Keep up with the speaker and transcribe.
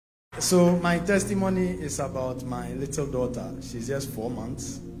So my testimony is about my little daughter. She's just 4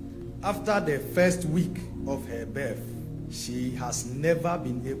 months. After the first week of her birth, she has never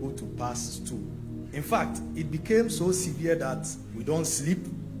been able to pass stool. In fact, it became so severe that we don't sleep,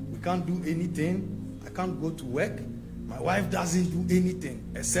 we can't do anything, I can't go to work. My wife doesn't do anything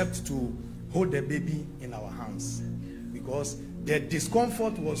except to hold the baby in our hands, because the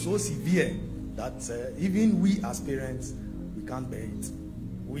discomfort was so severe that even we as parents, we can't bear it.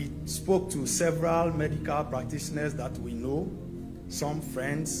 We spoke to several medical practitioners that we know, some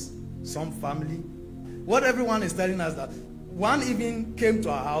friends, some family. What everyone is telling us that one even came to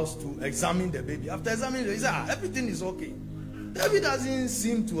our house to examine the baby. After examining it, he said, everything is okay. The baby doesn't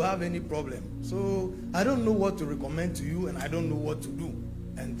seem to have any problem. So I don't know what to recommend to you, and I don't know what to do.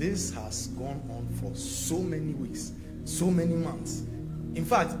 And this has gone on for so many weeks, so many months. In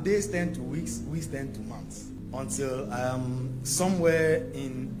fact, days turn to weeks, weeks turn to months. Until somewhere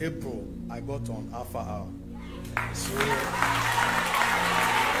in April, I got on Alpha Hour. So,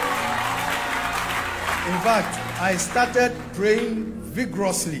 in fact, I started praying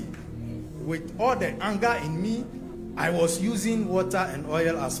vigorously. With all the anger in me, I was using water and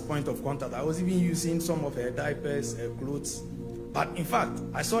oil as point of contact. I was even using some of her diapers, her clothes. But in fact,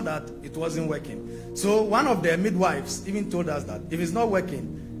 I saw that it wasn't working. So one of the midwives even told us that if it's not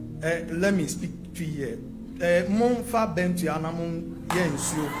working, let me speak to you here. In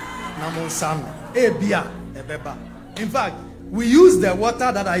fact, we used the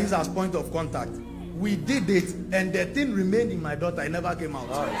water that I use as point of contact. We did it, and the thing remained in my daughter. It never came out.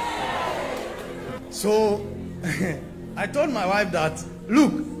 So I told my wife that,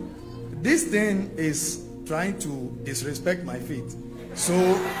 look, this thing is trying to disrespect my faith. So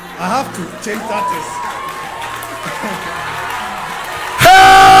I have to change that.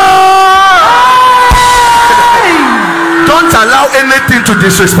 Don't allow anything to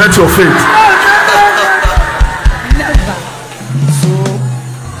disrespect your faith. Never. So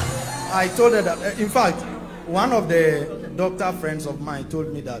I told her that, in fact, one of the doctor friends of mine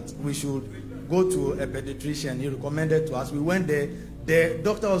told me that we should go to a pediatrician. He recommended to us. We went there. The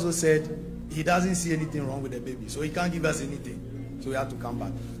doctor also said he doesn't see anything wrong with the baby, so he can't give us anything. So we have to come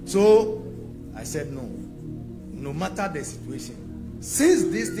back. So I said no matter the situation, since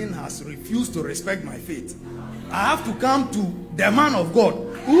this thing has refused to respect my faith, I have to come to the man of God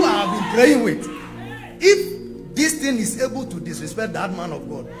who I have been praying with. If this thing is able to disrespect that man of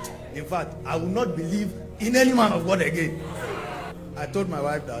God, in fact, I will not believe in any man of God again. I told my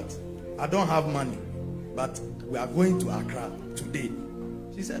wife that I don't have money, but we are going to Accra today.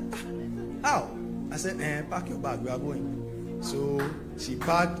 She said, how? I said, pack your bag, we are going. So she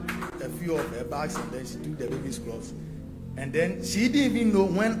packed a few of her bags, and then she took the baby's clothes. And then she didn't even know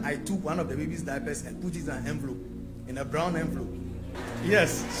when I took one of the baby's diapers and put it in an envelope, in a brown envelope.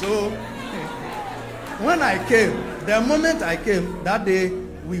 Yes, so when I came, the moment I came, that day,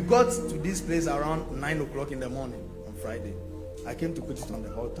 we got to this place around 9 o'clock in the morning on Friday. I came to put it on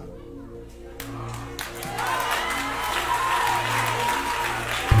the altar.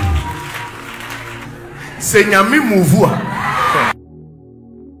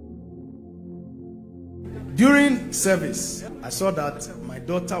 During service, I saw that my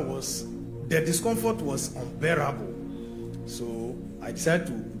daughter the discomfort was unbearable. So I decided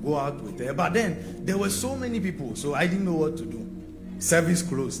to go out with her. But then there were so many people, so I didn't know what to do. Service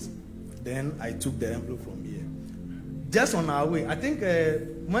closed. Then I took the envelope from here. Just on our way, I think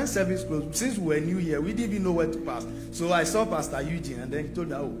when service closed, since we were new here, we didn't even know where to pass. So I saw Pastor Eugene, and then he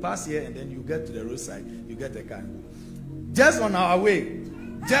told us, pass here, and then you get to the roadside, you get a car. Just on our way,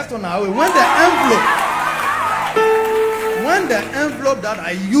 when the envelope that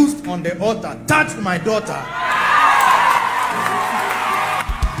I used on the altar touched my daughter.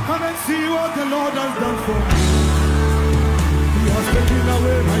 Come and see what the Lord has done for me. He has taken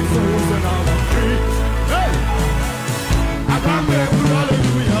away my sorrows and now I'm free. Hey! I come here to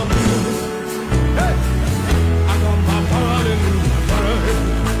hallelujah. Hey! I come back hallelujah.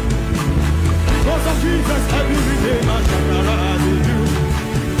 Because of Jesus, every day I shall you.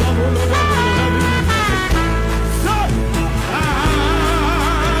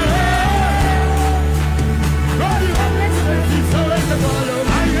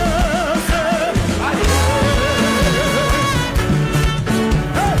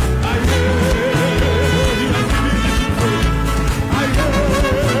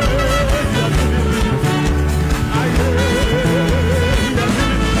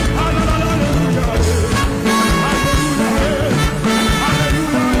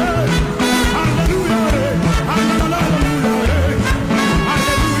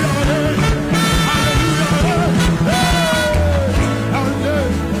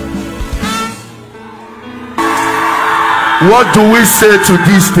 What do we say to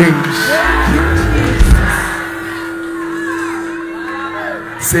these things?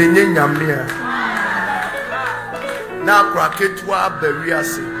 Say nyamia. Na kwaketwa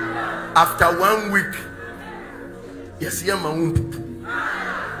beriase. After 1 week, yes,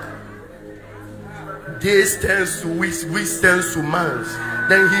 days turns to weeks, weeks turns to months.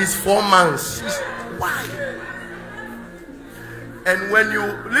 Then he's 4 months. Why? And when you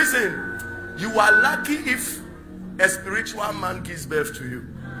listen, you are lucky if a spiritual man gives birth to you.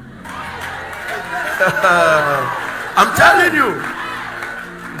 I'm telling you,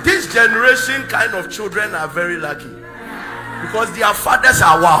 this generation kind of children are very lucky because their fathers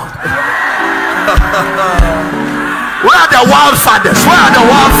are wild. Where are the wild fathers? Where are the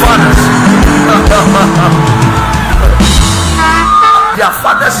wild fathers? Their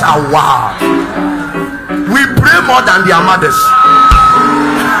fathers are wild. We pray more than their mothers.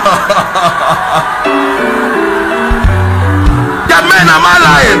 The men, am I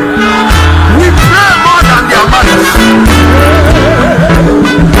lying? We pray more than their mothers.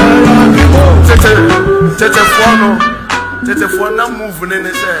 Tete fuano move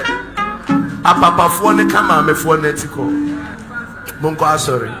nene say apapa fuano kama me fuano tiko monko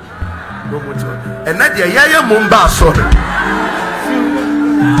sorry and na dia yeye mumba sorry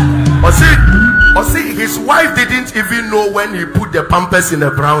or see his wife didn't even know when he put the pampers in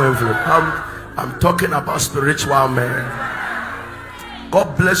a brown envelope. I'm talking about spiritual men.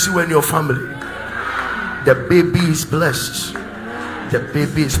 God bless you and your family. The baby is blessed. The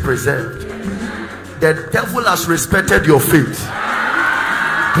baby is preserved. The devil has respected your faith.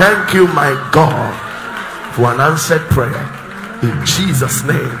 Thank you, my God, for an answered prayer. In Jesus'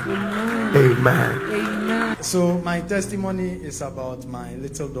 name, amen. So my testimony is about my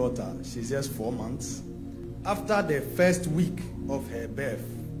little daughter. She's just 4 months. After the first week of her birth,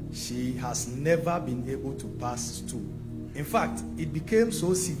 she has never been able to pass stool. In fact, it became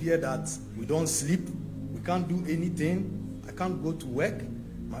so severe that we don't sleep, we can't do anything. I can't go to work.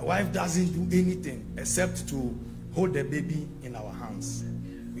 My wife doesn't do anything except to hold the baby in our hands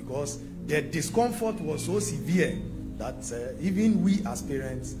because the discomfort was so severe that even we as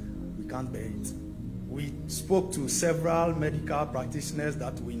parents, we can't bear it. We spoke to several medical practitioners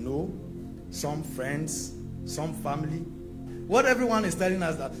that we know, some friends, some family. What everyone is telling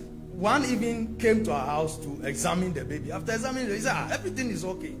us that one even came to our house to examine the baby. After examining it, he said, everything is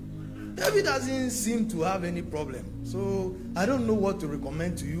okay. David doesn't seem to have any problem. So I don't know what to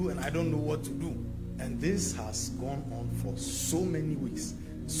recommend to you and I don't know what to do. And this has gone on for so many weeks,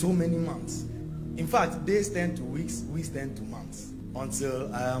 so many months. In fact, days turn to weeks, weeks turn to months. Until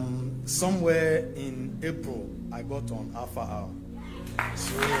somewhere in April, I got on Alpha Hour.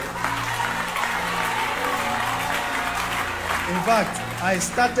 So, in fact, I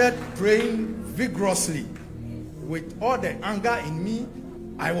started praying vigorously with all the anger in me.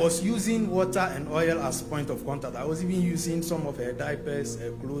 I was using water and oil as point of contact. I was even using some of her diapers,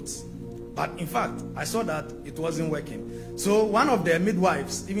 her clothes. But in fact, I saw that it wasn't working. So one of the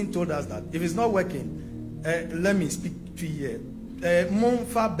midwives even told us that if it's not working, let me speak to you. In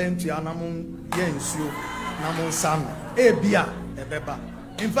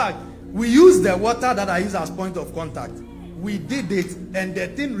fact, we used the water that I use as point of contact. We did it, and the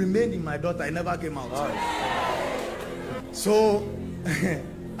thing remained in my daughter. It never came out. So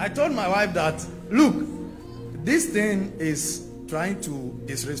I told my wife that, look, this thing is trying to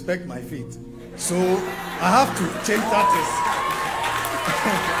disrespect my faith. So I have to change tactics.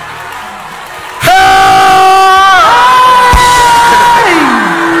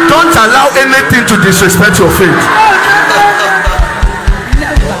 Don't allow anything to disrespect your faith.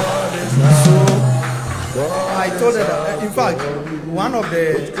 So I told her that, in fact, one of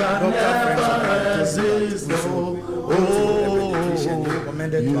the doctor friends of mine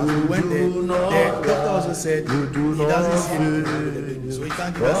recommended to us. We went there. The doctor also said he doesn't see anything with the baby, so he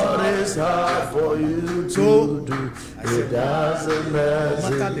can't give us anything. So I said, no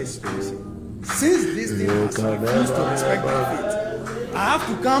matter the situation, since this thing has refused to respect my faith, I have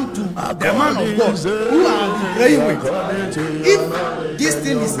to come to the man of God who I will be praying with. If this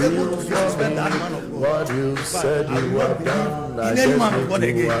thing is able to disrespect that man of God, I will not believe in any man of God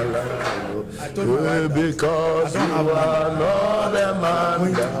again. I told my wife that I don't have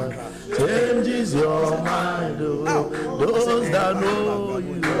money. Changes your mind, those that know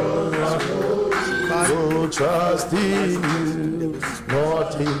you, so trust in you,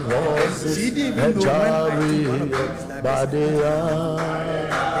 not in horses and chariots, but they are.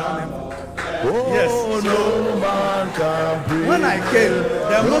 Oh, yes. No man can bring. When I came,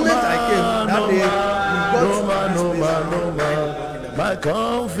 the moment I came, that day, no man, my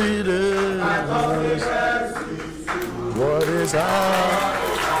confidence. What is hard?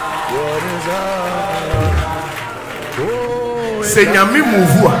 What is hard? Oh, Senyami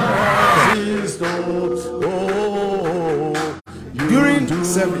Muvua. During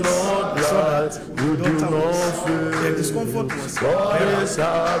service, I saw that your daughter was, the discomfort was very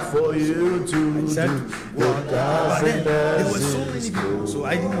hard for you to do. But then there were so many people, so I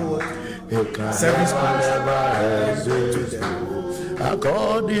didn't know what service was to them.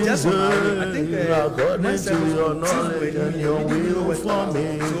 Just on our way, I think when service was and your will for me.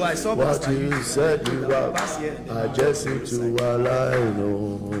 So I saw what you said you were. I just need to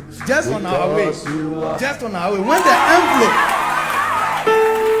align. Just on our way,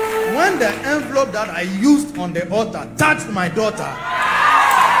 when the envelope that I used on the altar touched my daughter.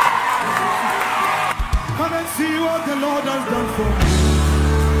 Come and see what the Lord has done for me.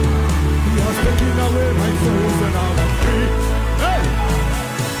 He has taken away my sorrows and I'm free. Hey!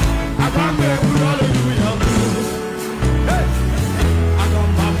 I got my hallelujah. Hey! I got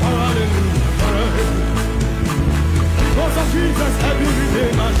my hallelujah. Because of Jesus, every day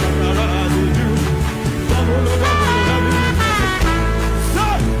my shakara I do.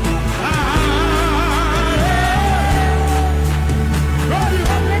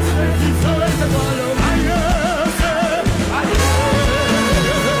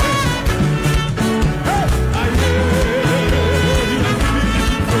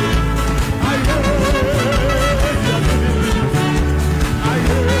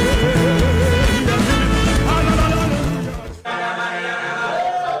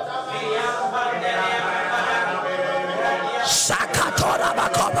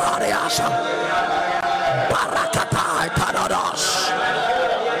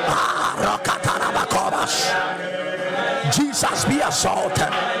 Jesus be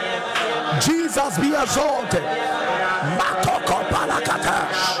exalted. Jesus be exalted. Matoko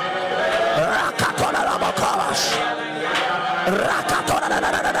palakatas. Rakatona rabakovas. Rakatona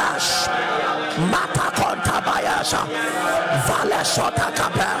rabakovas. Matakonta bayasa. Valesota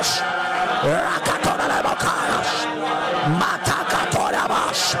kapes. Rakatona rabakovas. Matakatona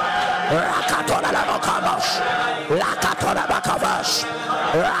bas. Rakatona rabakovas. Rakatona rabakovas.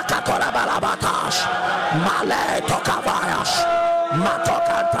 Rakatona balabatas. Male tokavayas.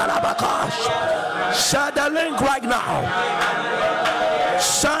 Matokantalabakas. Share the link right now.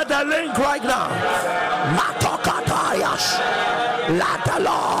 Share the link right now. Matokatayas. Let the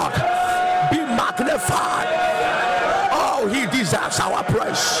Lord be magnified. Oh, he deserves our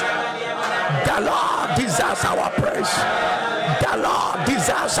praise. The Lord deserves our praise. The Lord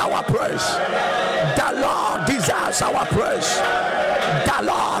deserves our praise. The Lord deserves our praise. The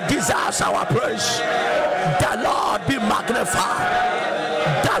Lord deserves our praise. The Lord be magnified.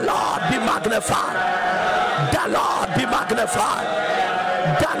 The Lord be magnified. The Lord be magnified.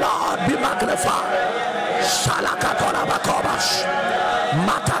 The Lord be magnified. Salakatora bakobas.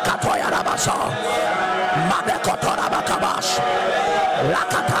 Matakatoya rabasa. Madekotora bakabas.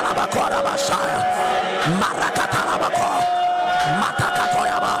 Lakatara bakora basaya. Marakatara bako.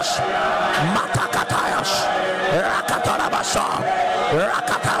 Matakatoya bas. Matakatayas. Rakatora basa.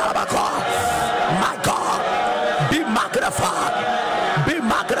 Rakatara bako. My God, be magnified, be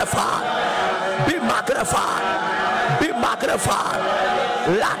magnified, be magnified, be magnified.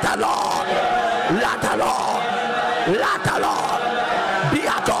 Let the Lord, let the Lord, let the Lord be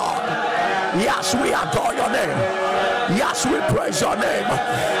adored. Yes, we adore your name. Yes, we praise your name.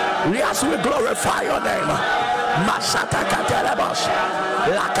 Yes, we glorify your name. Masata katelebos,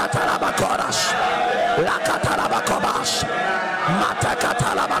 lakatalabakoras, lakatalabakobas,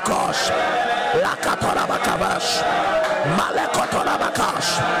 matakatalabakos. Lakatorabakabas,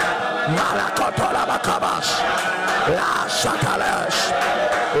 Malekotorabakos, Malakotorabakabas, La Shatales,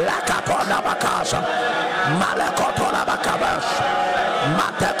 Lakatorabakos, Malekotorabakabas,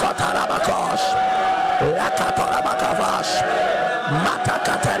 Matekotorabakos, Lakatorabakabas,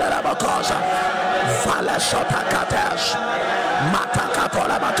 Matakatelabakos, Valesotakates,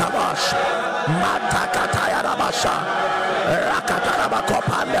 Matakatorabakabas, Matakatayarabasa,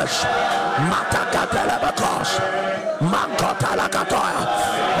 Rakatarabakopandes, Matakatelabakos, Mankotalakatoya,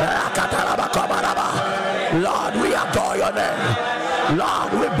 Rakatarabakobaraba. Lord, we adore your name.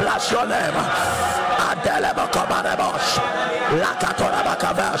 Lord, we bless your name. Adelebakobarabos,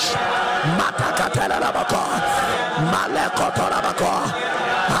 Lakatorabakabes, Matakatelabako, Malekotorabako,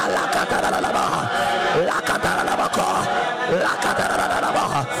 Alakatarabako, Lakatarabako, Lakatarabako,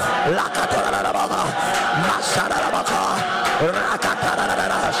 Lakatarabako, Masarabako,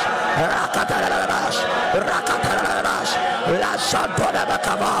 Rakatarabaras, Rakatarabaras, Rakatarabaras, La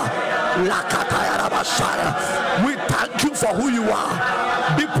Santorabakaba, Lakatayarabasaya. We thank you for who you are.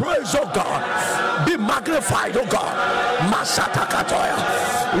 Be praised, oh God. Be magnified, oh God. Masata katoya,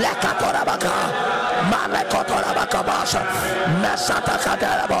 lekatora baka, malekotora baka basha, mesata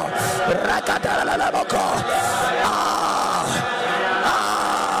katerabo, rekatera laboko.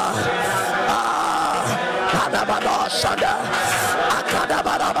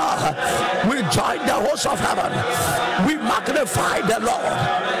 We join the host of heaven. We magnify the Lord,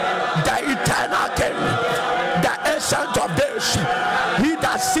 the eternal King, the Ancient of Days, He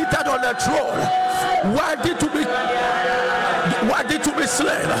that seated on the throne, worthy to be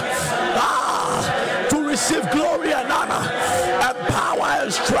slain, to receive glory and honor and power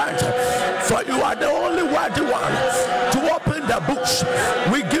and strength. For you are the only worthy one to open the books.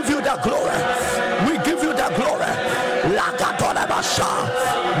 We give you the glory. We give you the glory.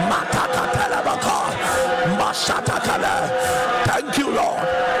 Thank you, Lord.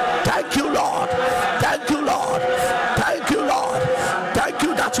 Thank you, Lord. Thank you, Lord. Thank you, Lord. Thank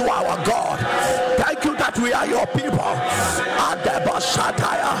you that you are our God. Thank you that we are your people.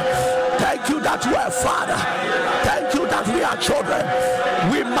 Thank you that you are a father. Thank you that we are children.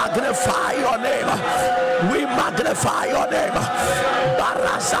 We magnify your name. We magnify your name.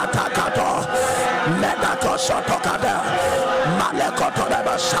 Barasata kato, medato sotokada, malekoto de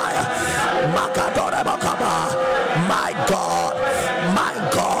Messiah, makato de Makaba. My God, my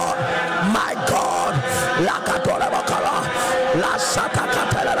God, my God. Lakato de Makaba, la sata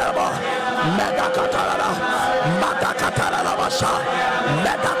katalaba, medakatalaba, matakatalaba,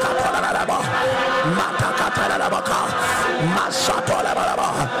 medakatalaba, matakatalaba, masatolaba.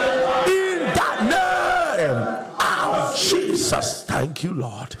 In that name of Jesus. Thank you,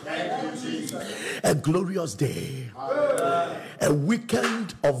 Lord. A glorious day, a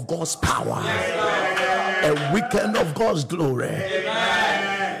weekend of God's power, a weekend of God's glory.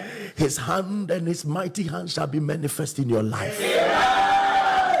 His hand and his mighty hand shall be manifest in your life.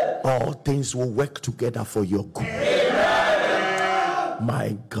 All things will work together for your good.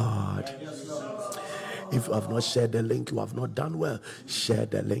 My God. If you have not shared the link, you have not done well. Share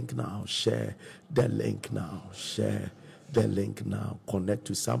the link now. Share the link now. Share the link now. Connect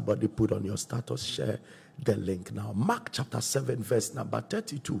to somebody. Put on your status. Share the link now. Mark chapter 7 verse number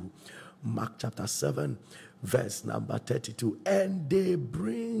 32. Mark chapter 7 verse number 32. And they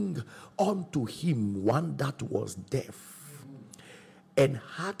bring unto him one that was deaf and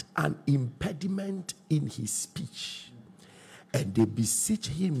had an impediment in his speech. And they beseech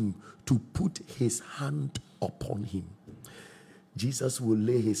him to put his hand upon him. Jesus will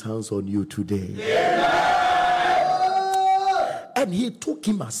lay his hands on you today. Yeah. And he took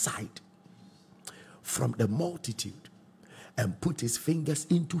him aside from the multitude and put his fingers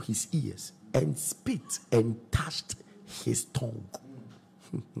into his ears and spit and touched his tongue.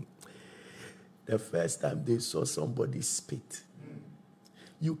 The first time they saw somebody spit,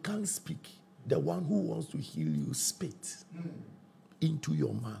 you can't speak. The one who wants to heal you spit into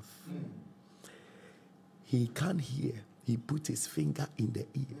your mouth. He can't hear. He put his finger in the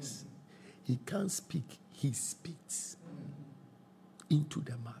ears. He can't speak. He spits into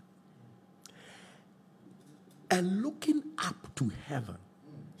the mouth. And looking up to heaven,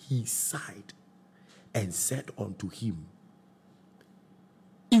 he sighed and said unto him,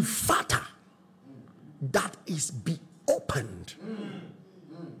 Ephata, that is, be opened.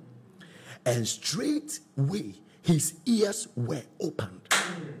 And straightway his ears were opened,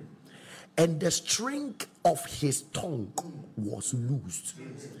 and the string of his tongue was loosed,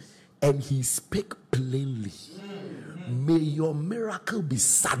 and he spake plainly. May your miracle be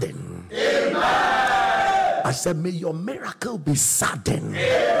sudden. Amen. I said, may your miracle be sudden.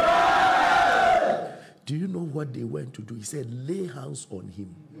 Amen. Do you know what they went to do? He said, lay hands on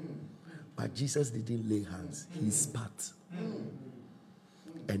him. But Jesus didn't lay hands. He spat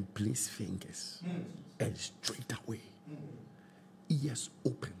and placed fingers, and straight away ears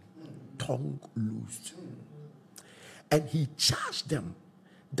open, tongue loosed. And he charged them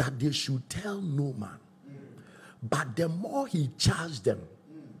that they should tell no man. But the more he charged them,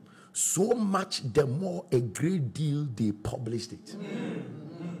 so much the more a great deal they published it.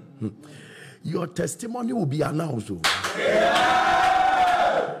 Your testimony will be announced.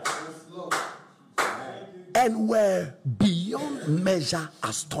 And were beyond measure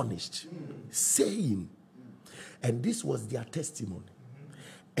astonished, saying, and this was their testimony,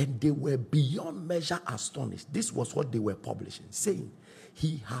 and they were beyond measure astonished. This was what they were publishing, saying,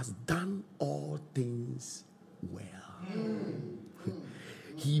 he has done all things well.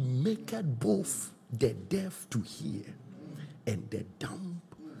 He maketh both the deaf to hear and the dumb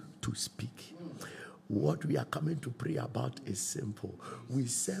to speak. What we are coming to pray about is simple. We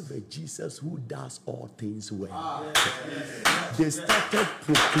serve a Jesus who does all things well. They started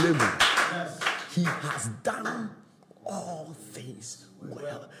proclaiming, he has done all things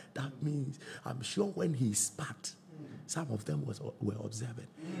well. That means, I'm sure when he spat, some of them were observing.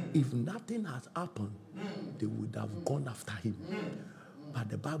 If nothing has happened, they would have gone after him. But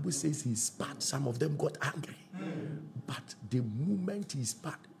the Bible says he spat. Some of them got angry. But the moment he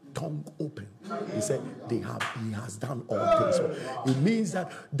spat, tongue open, he said, he has done all things. It means that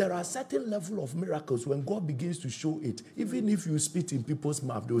there are certain level of miracles when God begins to show it. Even if you spit in people's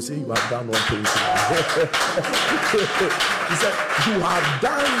mouth, they will say you have done all things. He said, you have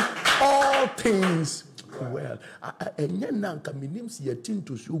done all things well. He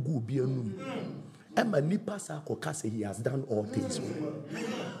has done all things well.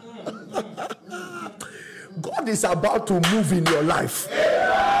 God is about to move in your life.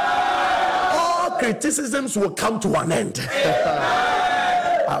 All criticisms will come to an end.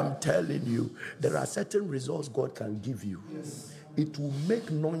 I'm telling you, there are certain results God can give you. It will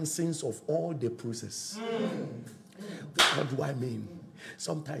make nonsense of all the process. What do I mean?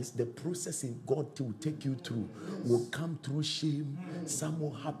 Sometimes the process in God will take you through will come through shame. Some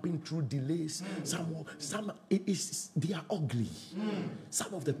will happen through delays. They are ugly.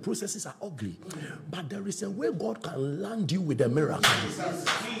 Some of the processes are ugly, but there is a way God can land you with a miracle,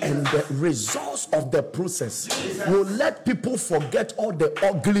 and the results of the process will let people forget all the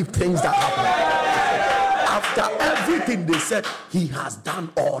ugly things that happen. After everything they said, he has done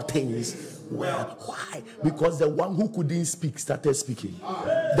all things well. Why? Because the one who couldn't speak started speaking.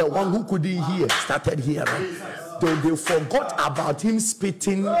 The one who couldn't hear started hearing. They forgot about him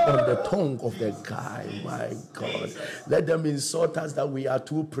spitting on the tongue of the guy. My God. Let them insult us that we are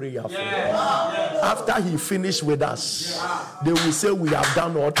too prayerful. After he finished with us, they will say we have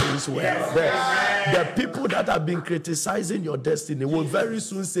done all things well. The people that have been criticizing your destiny will very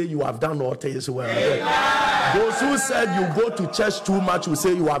soon say you have done all things well. Those who said you go to church too much will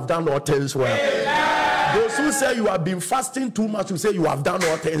say you have done all things well. Those who say you have been fasting too much will say you have done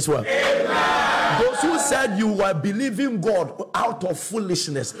all things well. Those who said you were believing God out of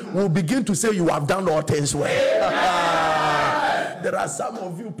foolishness will begin to say you have done all things well. There are some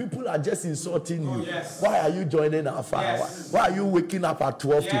of you, people are just insulting you. Why are you joining our fire? Why are you waking up at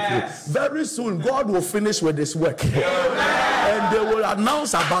 12 to pray? Very soon, God will finish with this work. And they will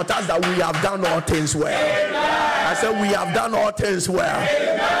announce about us that we have done all things well. I said, we have done all things well.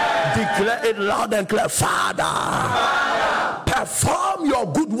 Declare it loud and clear. Father, perform your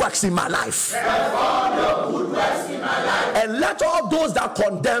good works in my life. And let all those that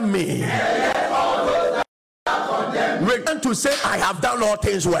condemn me return to say, I have done all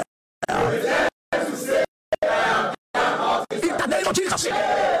things well. In the name of Jesus.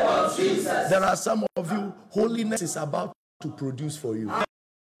 There are some of you, holiness is about to produce for you.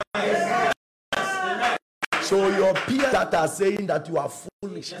 So your peers that are saying that you are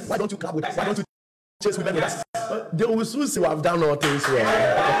foolish, why don't you clap with us? Why don't you chase with them with us? They will soon say you have done all things well.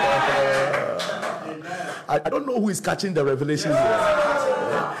 I don't know who is catching the revelation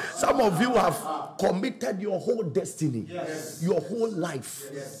here. Some of you have committed your whole destiny, your whole life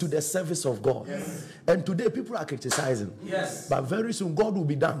to the service of God. And today people are criticizing. But very soon God will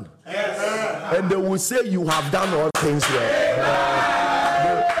be done. And they will say you have done all things well.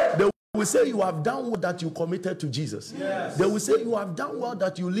 They will say you have done well that you committed to Jesus. They will say you have done well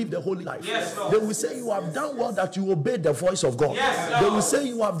that you live the holy life. They will say you have done well that you obeyed the voice of God. They will say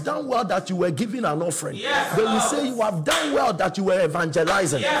you have done well that you were giving an offering. They will say you have done well that you were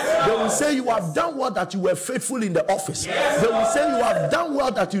evangelizing. They will say you have done well that you were faithful in the office. They will say you have done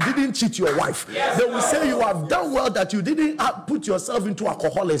well that you didn't cheat your wife. They will say you have done well that you didn't put yourself into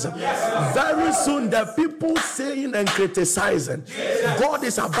alcoholism. Very soon the people saying and criticizing, God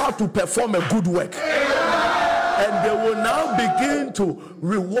is about to perform a good work. And they will now begin to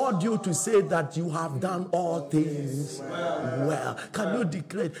reward you to say that you have done all things well. Can you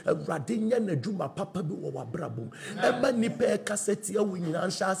declare Radinya Neduma Papa bi wa brabum? Ema nipe kaseti ya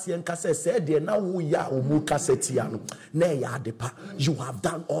winyansha asien kasese de na wo ya omu kaseti ya no. Ne ya depa. You have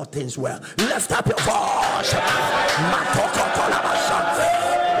done all things well. Lift up your voice. Matoko kola basha.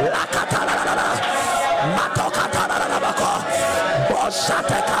 Lakata la la la. Matoka ta la la bako.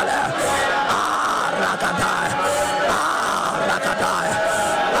 Boshate kale. Rakadai.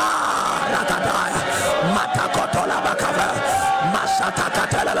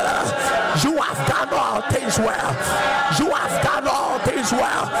 You have done all things well. You have done all things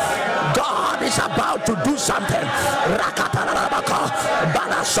well. God is about to do something.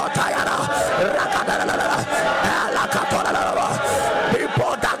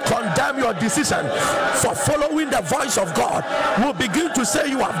 People that condemn your decision for following the voice of God will begin to say,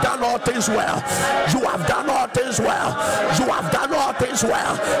 you have done all things well. You have done all things well. You have done all things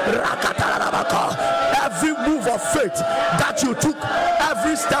well. Every move of faith that you took,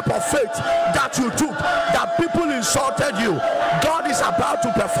 every step of faith that you took, that people insulted you, God is about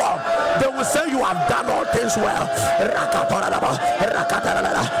to perform. They will say you have done all things well.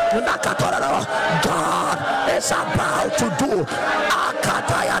 God is about to do.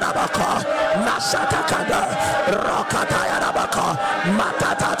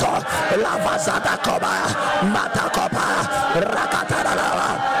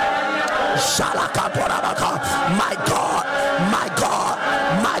 My God, my God,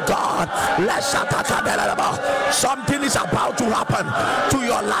 my God. Something is about to happen to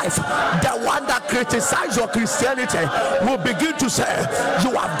your life. The one that criticizes your Christianity will begin to say,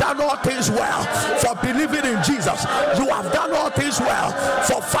 you have done all things well for believing in Jesus. You have done all things well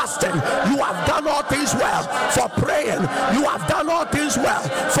for fasting. You have done all things well for praying. You have done all things well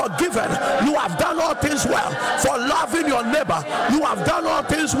for giving. You have done all things well for loving your neighbor. You have done all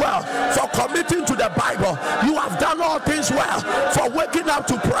things well for committing to the Bible. You have done all things well for waking up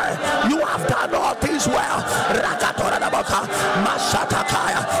to pray. You have done all things well.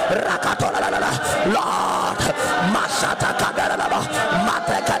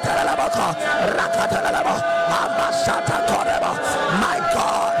 Lord, my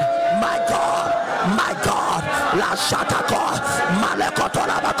God, my God, my God, La Shataka,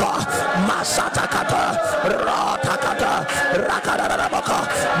 Malekotorabaka, Masatakata, Rotakata, Rakadabaka,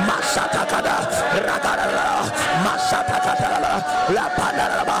 Masatakada, Rakadara, Masatakata, La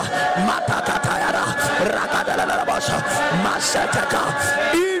Panaraba, Matakatayara, Rakadabasha, Masataka,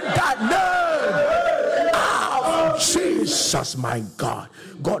 in the name of Jesus, my God.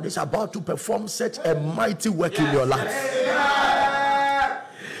 God is about to perform such a mighty work in your life.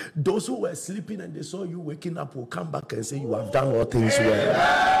 Those who were sleeping and they saw you waking up will come back and say, you have done all things well.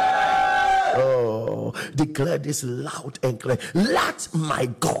 Oh, declare this loud and clear. Let my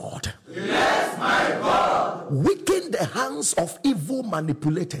God weaken the hands of evil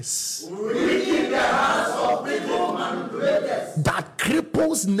manipulators. That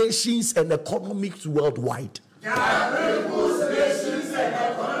cripples nations and economics worldwide.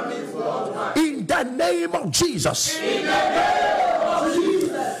 In the name of Jesus.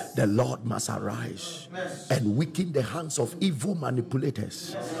 The Lord must arise and weaken the hands of evil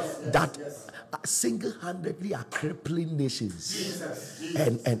manipulators that single-handedly are crippling nations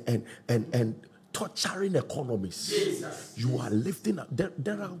and torturing economies. You are lifting up.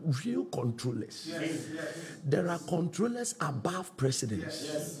 There are real controllers. There are controllers above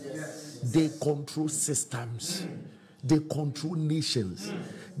presidents. They control systems. They control nations.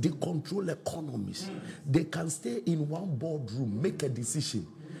 They control economies. They can stay in one boardroom, make a decision,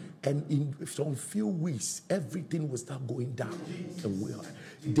 and in some few weeks, everything will start going down.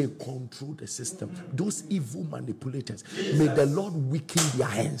 And they control the system. Those evil manipulators, may the Lord weaken their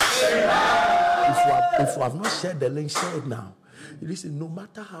hands. If you have not shared the link, share it now. Listen, no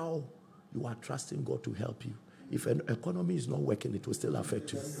matter how you are trusting God to help you, if an economy is not working, it will still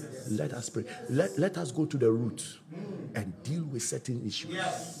affect you. Let us pray. Let us go to the root and deal with certain issues.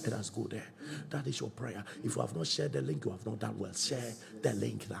 Let us go there. That is your prayer. If you have not shared the link, you have not done well. Share the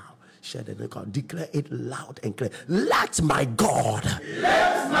link now. Share the link out. Declare it loud and clear. Let my God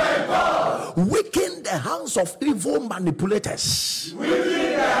weaken the hands of evil manipulators.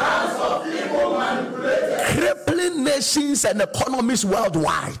 Crippling nations and economies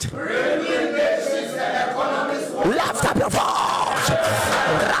worldwide. Lift up your voice.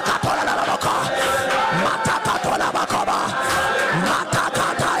 Rakatola Baka, Matakatola Bakaba,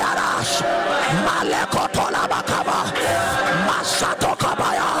 Matakatayarash, Malekotola Bakaba, Masato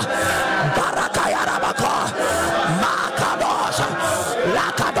Kabaya, Barakayarabaka, Makados,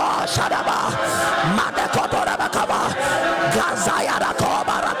 Lakados, Adaba, Madekotola Bakaba, Gazayarako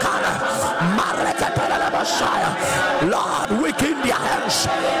Barakana, Marekatola Bashaya. Lord, weaken their hands.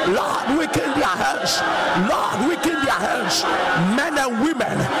 Lord, weaken their hands. Lord, weaken their hands. Men and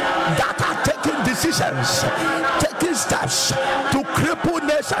women that are taking decisions, taking steps to cripple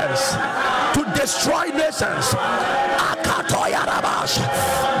nations, to destroy nations. Akatoya Rabash,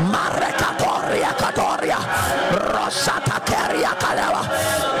 Marekatoria Katoria, Rosata Keria Kaleva,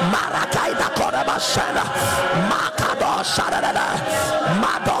 Marakaida Korabashana, Makado Sadada,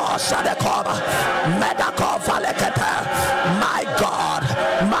 Mado Sadekoba, Medakova Lekete. My God,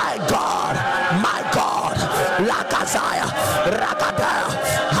 my God, my God, Lakazaya, Rakadaya,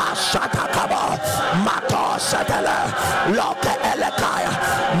 Hashatakaba, Mato Satele, Loke Elekaya,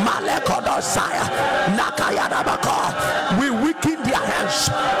 Malekodosaya, Nakayadabaka. We weaken their hands.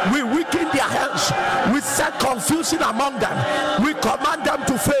 We weaken their confusion among them. We command them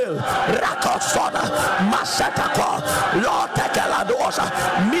to fail. Rakosona, Masatako, Lord Tekeladosa,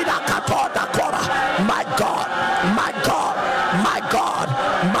 Minakatoda Kora. My God, my God, my God,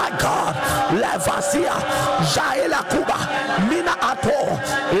 my God. Levasia, Jaila Kuba, Mina Ato,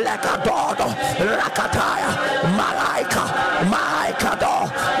 Lekadodo, Rakataya, Malaika, Maikado,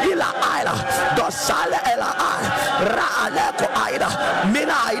 Ila Ila, Dosale Ela Ai, Raaleko Aida,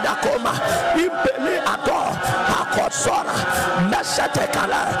 Mina Aida Koma, Impeli Ato, Hakosora,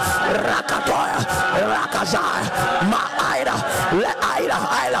 Mesetekala, Rakatoya, Rakazai, Ma Aida, Le Aida,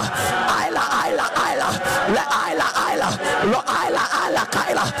 Aila, Aila, Aila, Aila, Le Aila, Aila, Lo Aila, Aila,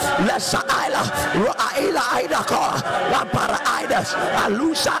 Kaila, Lesa Aila, Lo Aila, Aida Ko, Lampara Aidas,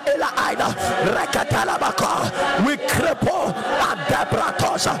 Alusa Ela Aida, Rekatala Bako. We cripple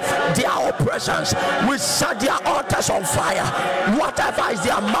Adebratosa, their oppressions. We set their altars on fire. Whatever is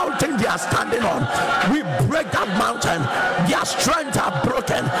their mountain they are standing on, we break that mountain. Their strength are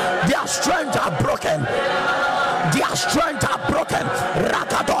broken. Their strength are broken. Their strength are broken.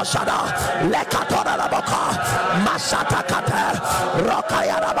 Rakadoshada, Lekatora Labaka, Masata Kata,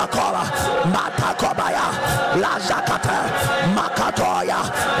 Rokaya Labakora, Matakobaya, Lazakata, Makatoya,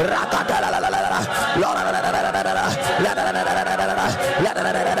 Rakadala,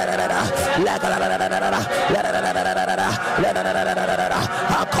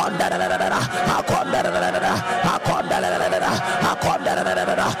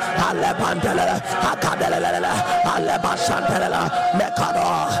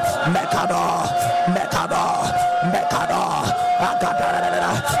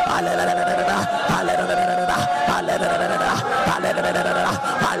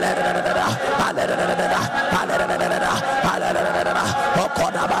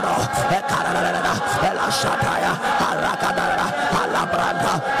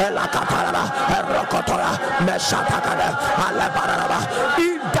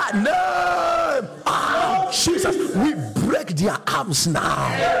 in the name of Jesus, we break their arms now.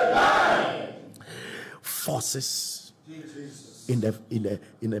 Forces in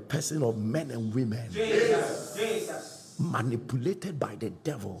a person of men and women, manipulated by the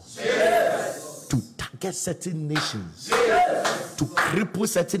devil to target certain nations, to cripple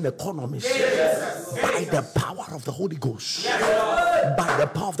certain economies, by the power of the Holy Ghost. By the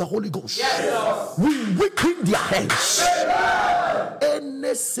power of the Holy Ghost, we weaken their hands.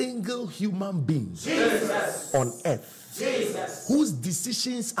 Any single human being on earth whose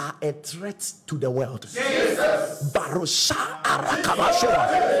decisions are a threat to the world, Barosha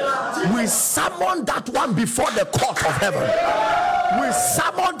Arakabashoa, we summon that one before the court of heaven. We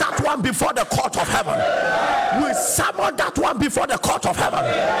summon that one before the court of heaven. We summon that one before the court of heaven.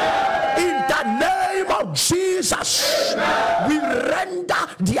 In the name of Jesus, we render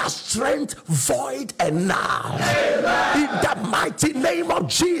their strength void and null. In the mighty name of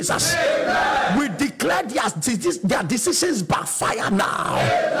Jesus, we declare their decisions backfire now.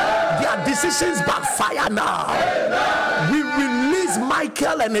 Their decisions backfire now. We release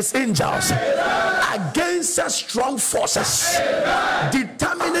Michael and his angels against strong forces,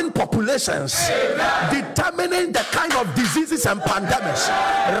 determining populations, determining the kind of diseases and pandemics.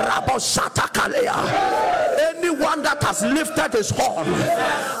 Anyone that has lifted his horn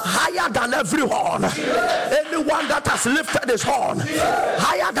higher than every horn, anyone that has lifted his horn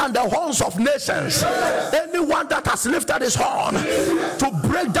higher than the horns of nations, anyone that has lifted his horn to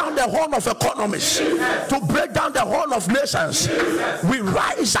break down the horn of economies, to break down the horn of nations, we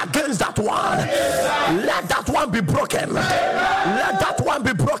rise against that one. Let that one be broken. Let that one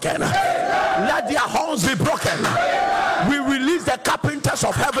be broken. Let their horns be broken. We release the carpenters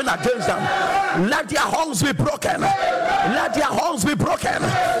of heaven against them. Let their horns be broken. Let their horns be broken.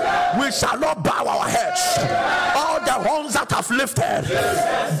 We shall not bow our heads. All the horns that have lifted,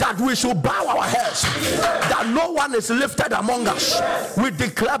 that we should bow our heads, that no one is lifted among us. We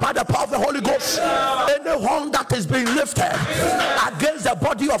declare by the power of the Holy Ghost, any horn that is being lifted against the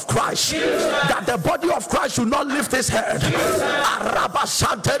body of Christ, that the body of Christ should not lift his head.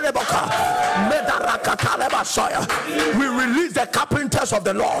 We release the carpenters of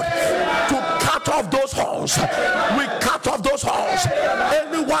the Lord to cut off those horns. We cut off those horns.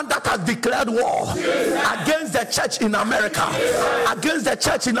 Anyone that has declared war against the church in America, against the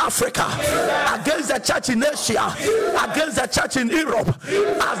church in Africa, against the church in Asia, against the church in Europe,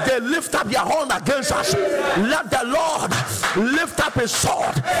 as they lift up their horn against us, let the Lord lift up his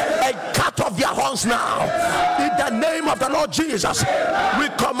sword and cut off their horns now. In the name of the Lord Jesus, we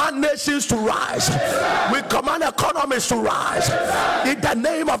command nations to rise. We command economies to rise. In the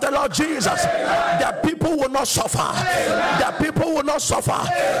name of the Lord Jesus, the people will not suffer. The people will not suffer.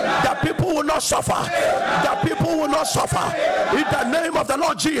 The people will not suffer. The people will not suffer. In the name of the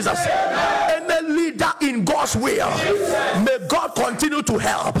Lord Jesus, any leader in God's will, may God continue to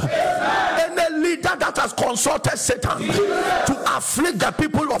help. Any leader that has consulted Satan to afflict the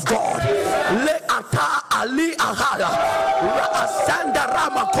people of God, Le Ata Ali Ahada Asanda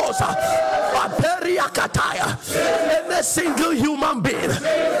Ramakosa Aperia Kataya, any single human being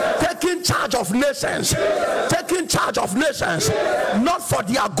taking charge of nations, not for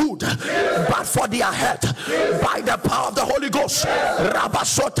their good but for their head, by the power of the Holy Ghost.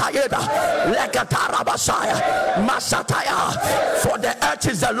 Rabasotayeda Lekata Rabasaya Masataya, for the earth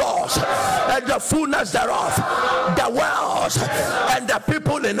is the Lord's and the fullness thereof, the world and the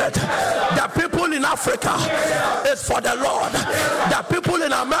people in it. The people in Africa is for the Lord. The people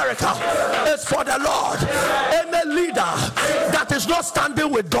in America is for the Lord. Any leader that is not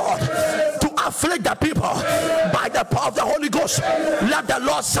standing with God to afflict the people, by the power of the Holy Ghost, let the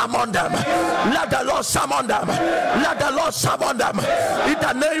Lord summon them. Let the Lord summon them. Let the Lord summon them. In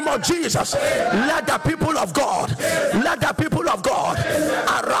the name of Jesus, let the people of God,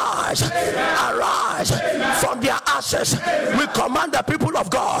 arise from their ashes. We command the people of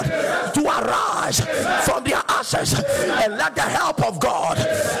God to arise from their ashes, and let the help of God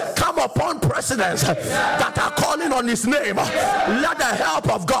come upon presidents that are calling on his name. Let the help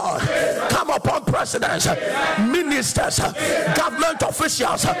of God come upon presidents, ministers, government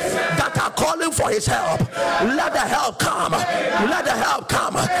officials that are calling for his help. Let the help come. Let the help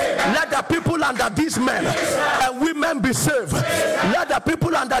come. Let the people under these men and women be saved. Let the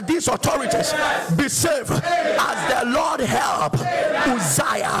people under these authorities be saved as the Lord help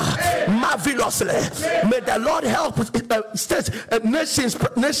Uzziah marvelously. May the Lord help states,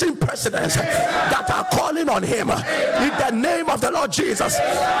 nation presidents that are calling on him. In the name of the Lord Jesus,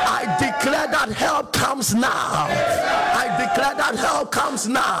 I declare that help comes now. I declare that help comes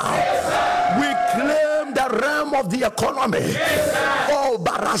now. We claim the realm of the economy. Oh,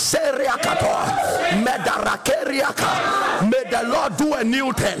 Baraseria Kato, Medarakeriaka. May the Lord do a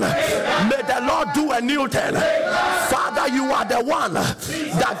new thing. May the Lord do a new thing. Father, you are the one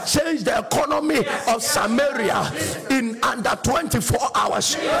that changed the economy of Samaria in under 24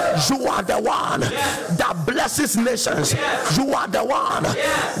 hours. You are the one that blesses nations. You are the one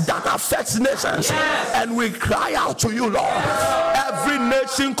that affects nations. And we cry out to you, Lord. Every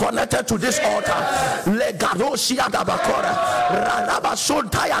nation connected to this altar,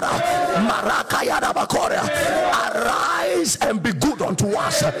 arise and be good unto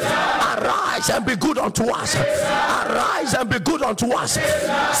us. Arise and be good unto us. Arise and be good unto us.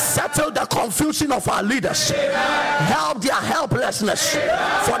 Settle the confusion of our leaders. Help their helplessness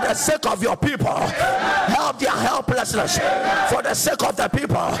for the sake of your people. Help their helplessness for the sake of the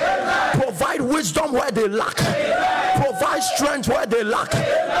people. Provide wisdom where they lack. Provide strength where they lack.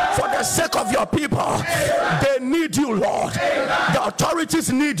 For the sake of your people, they need you, Lord. The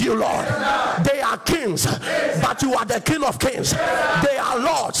authorities need you, Lord. They are kings, but you are the King of Kings. They are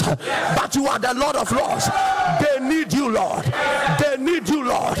lords, but you are the Lord of Lords. They need you, Lord. They need you,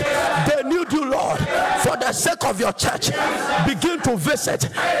 Lord. They need you, Lord. For the sake of your church, begin to visit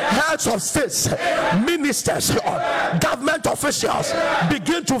heads of states, ministers, government officials.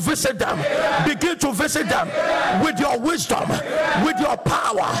 Begin to visit them. Begin to visit them with your wisdom, with your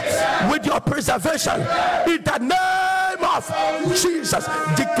power, with your preservation. In the name of Jesus,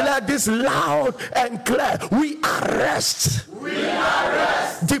 declare this loud and clear. We arrest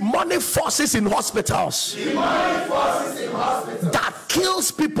demonic forces in hospitals that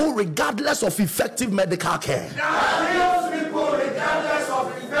kills people regardless of effective medical care.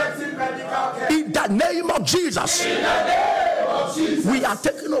 In the name of Jesus, we are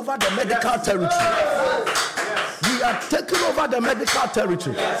taking over the medical territory. We are taking over the medical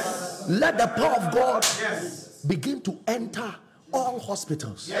territory. Let the power of God begin to enter all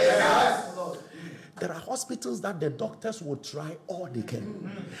hospitals. There are hospitals that the doctors will try all they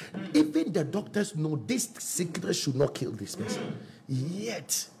can. Even the doctors know this sickness should not kill this person.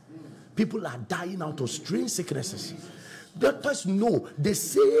 Yet, people are dying out of strange sicknesses. Doctors know the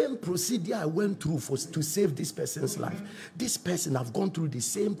same procedure I went through to save this person's life. This person have gone through the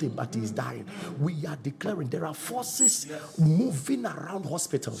same thing, but he's dying. We are declaring there are forces moving around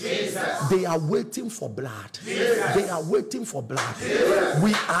hospitals. They are waiting for blood. They are waiting for blood.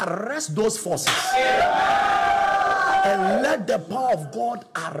 We arrest those forces. And let the power of God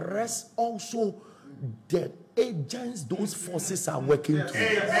arrest also the agents those forces are working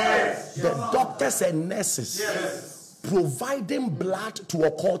through. The doctors and nurses. Providing blood to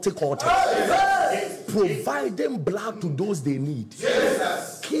occultic altars, providing blood to those they need,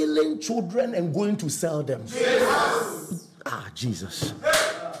 killing children and going to sell them. Jesus.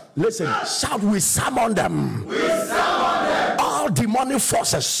 Listen, shout, we summon them. All demonic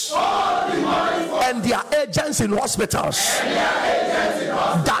forces and their agents in hospitals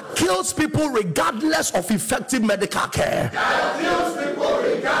that kills people regardless of effective medical care.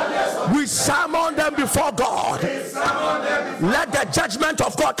 We summon them before God. Let the judgment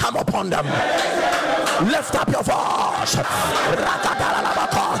of God come upon them. Lift up your voice. Let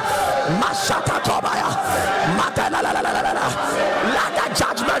the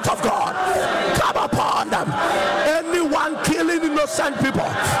judgment of God come upon them. Anyone killing innocent people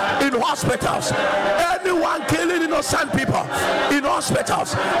in hospitals, anyone killing innocent people in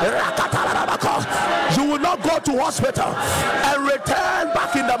hospitals, you will not go to hospital and return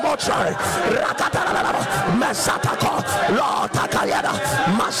back in the mortuary. Lord Takayada,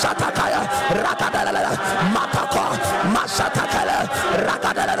 Masatakaya, Rakadala, Matako, Masatakala,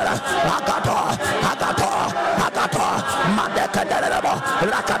 Rakadala, Hakato, Hakato, Hakato, Madekadala,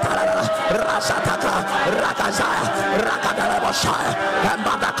 Rakatala, Rasataka, Rakazaya, Rakadala, Shire, and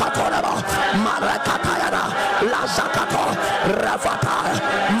Madakatoraba, Marakatayana, Lazakato, Rafataya,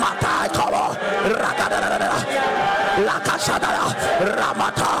 Matai, Rakadala, Lakashadaya,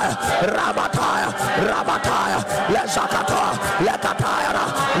 Ramataya, Ramataya, Ramataya, Lezakata, Lekatayana,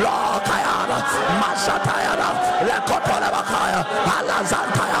 Lokayana, Masatayana, Lekotonabakaya,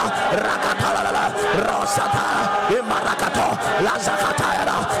 Alazantaya, Rakatala, Rosataya, Imarakato,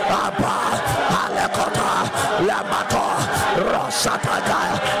 Lazakatayana, Abba, Alekota, Lamato,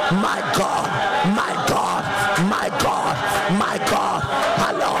 Rosataya, my God, my God, my God, my God,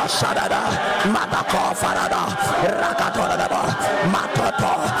 Hello, Shadada, Madako Farada, Rakatonaba,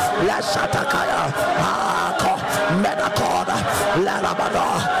 Matoto, Lesatakaya, Ako, Medakoda, Lalabado,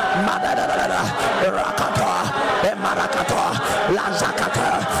 Madada, Rakato, Emarakato, Lazakata,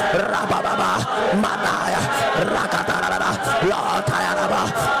 Rababa, Madaya, Rakatana, Lotayaraba,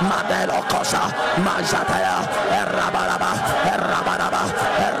 Madelo Kosa, Mazataya, Erabaraba, Erabaraba,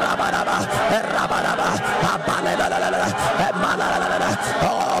 Erabaraba, Erabaraba, Abalada, Emalada,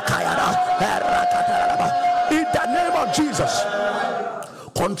 Oh Kayana, Erakataraba. In the name of Jesus,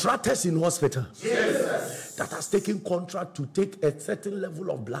 contractors in hospital that has taken contract to take a certain level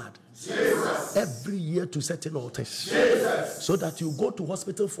of blood every year to certain altars, so that you go to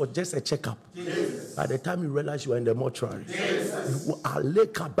hospital for just a checkup. By the time you realize you are in the mortuary, you are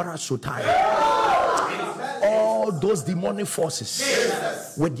all those demonic forces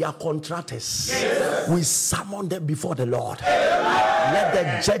with their contractors, we summon them before the Lord. Let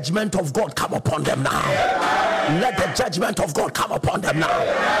the judgment of God come upon them now. Let the judgment of God come upon them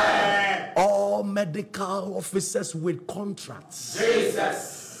now. All medical officers with contracts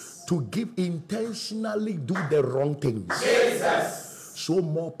to give intentionally do the wrong things, so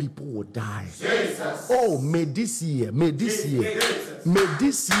more people will die. Oh, may this year, may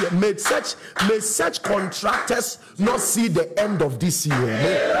such contractors not see the end of this year.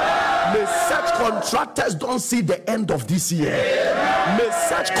 May such contractors don't see the end of this year. May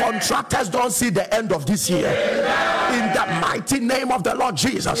such contractors don't see the end of this year. In the mighty name of the Lord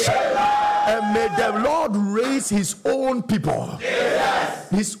Jesus. And may the Lord raise his own people,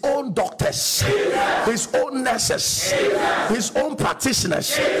 his own doctors, his own nurses, his own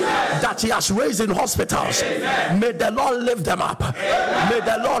practitioners that he has raised in hospitals. May the Lord lift them up. May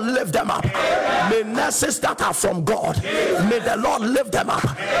the Lord lift them up. May nurses that are from God, may the Lord lift them up.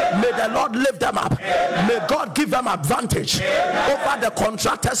 May the Lord lift them up. May God give them advantage over the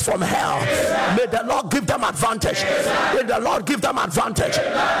contractors from hell. May the Lord give them advantage. May the Lord give them advantage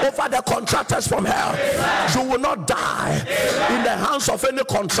over the contractors from hell. You will not die in the hands of any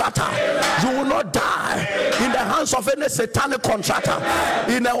contractor. You will not die in the hands of any satanic contractor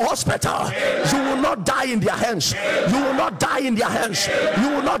in a hospital. You will not die in their hands. You will not die in their hands. You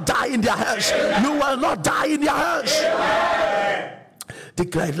will not die in their hands. You will not die in their hands.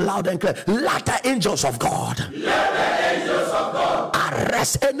 Declare it loud and clear. Let the angels of God,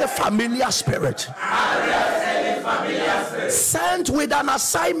 arrest any familiar spirit, sent with an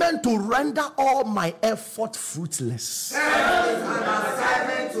assignment to render all my effort fruitless. In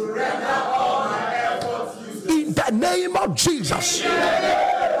the name of Jesus.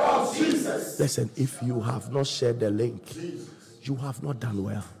 Listen, if you have not shared the link, you have not done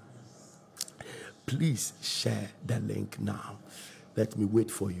well. Please share the link now. Let me wait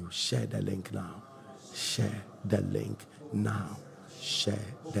for you. Share the link now. Share the link now. Share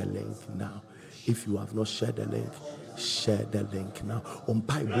the link now. If you have not shared the link, share the link now.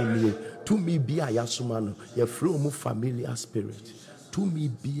 To me be a yasumano. Ye flow mu familiar spirit. To me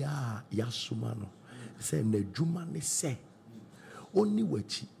be a yasumano. Say ne juma ne say. Only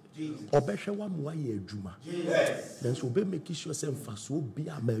wachi. Obesha wa muaye juma. Then so be make sure say mfaso bi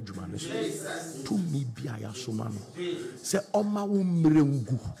ama juma ne so. To me bi aya somano. Say oma wo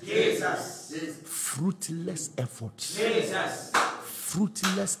mrengu. Jesus. Fruitless efforts. Jesus.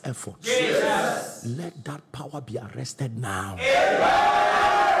 Fruitless efforts. Jesus. Let that power be arrested now.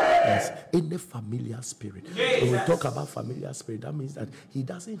 Yes, any familiar spirit. Jesus. When we talk about familiar spirit, that means that he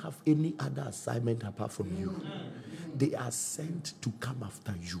doesn't have any other assignment apart from you. They are sent to come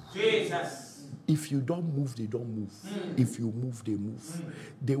after you. Jesus. If you don't move, they don't move. If you move, they move.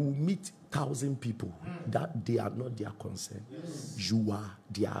 They will meet 1,000 people that they are not their concern. You are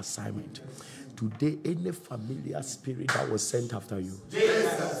their assignment. Today, any familiar spirit that was sent after you,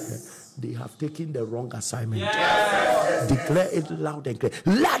 they have taken the wrong assignment. Declare it loud and clear.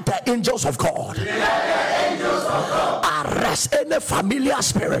 Let the angels of God arrest any familiar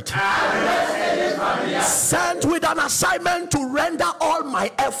spirit sent with an assignment to render all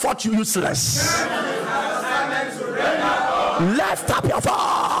my effort useless. Lift up your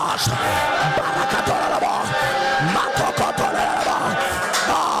voice.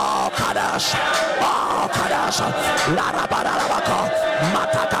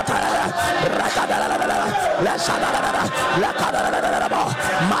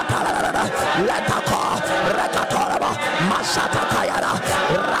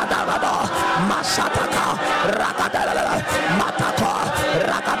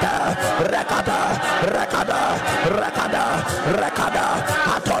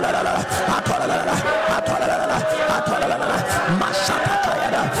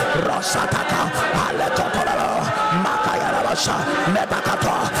 Rosataka, Aletotolo, Makayarabasha,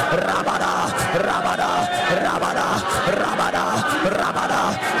 Metakato, Rabada, Rabada, Rabada, Rabada, Rabada,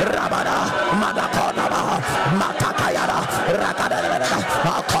 Rabada, Madakonaba, Matakayara, Rakada,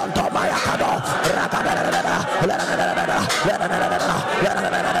 Akonto Mayakado, Rakada,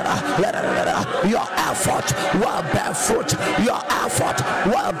 your effort will bear fruit, your effort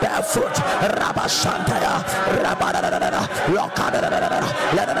will bear fruit, Rabashantaya, Rabada,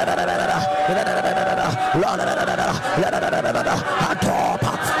 Lokada,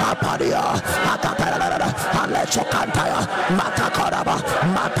 Atopa, Apadia, Akatara, Alechokantaya, Matakoraba,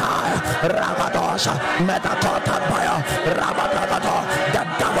 Mataya, Rabadosha, Metatotapaya, Rabadabado, the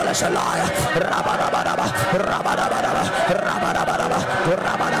devil is a liar, Rabadabadaba, Rabadabadaba, Rabadabadaba,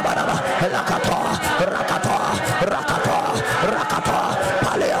 Rabadabadaba, Lakatoa, Rakatoa, Rakatoa, Rakatoa,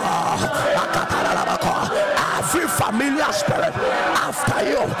 Paleo, Akatarabako. Every familiar spirit after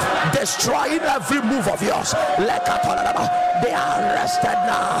you, destroying every move of yours. They are arrested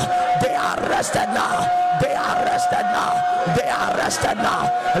now. They are arrested now. They are arrested now. They are arrested now.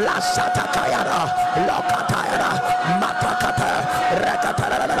 La Satakayara, Lokatayara, Matakata,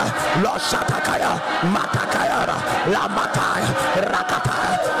 Rekatara, Lo Satakaya, Matakayara, La Mataya, Rakata,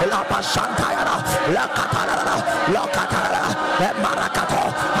 La Pasantayara, La Katara, Lokatara, Marakato,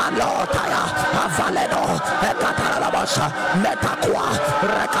 Alotaya, Avaledo, Ekatarabasha, Metakwa,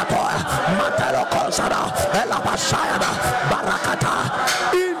 Rekatoa, Matero Kosara, Elabashayana, Barakata,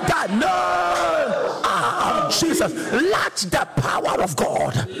 in the name of Jesus. Let the power of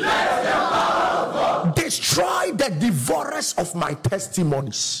God destroy the devourers of my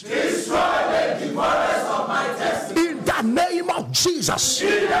testimonies. Destroy the devourers of my testimonies. In the name of Jesus. In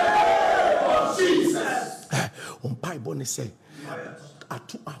the name of Jesus. Bible say, Amen.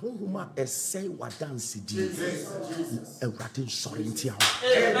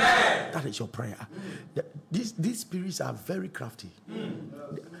 That is your prayer. These spirits are very crafty.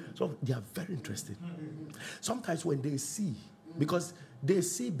 So they are very interesting. Sometimes when they see, because they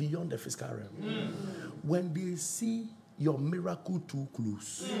see beyond the physical realm, when they see your miracle too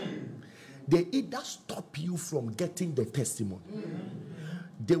close, they either stop you from getting the testimony,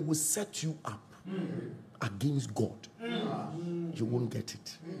 they will set you up against God. You won't get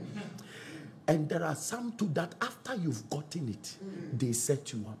it. And there are some too that after you've gotten it, they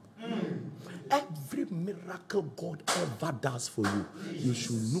set you up. Every miracle God ever does for you, you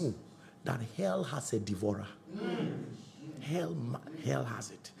should know that hell has a devourer. Hell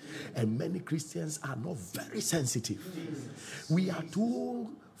has it. And many Christians are not very sensitive. We are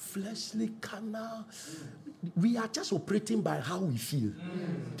too fleshly, carnal. We are just operating by how we feel.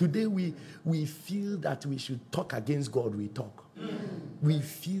 Today we feel that we should talk against God, we talk. We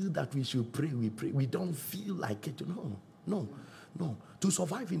feel that we should pray, we pray. We don't feel like it. No. To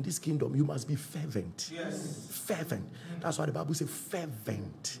survive in this kingdom, you must be fervent. Yes. Fervent. That's why the Bible says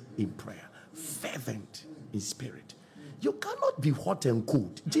fervent in prayer. Fervent in spirit. You cannot be hot and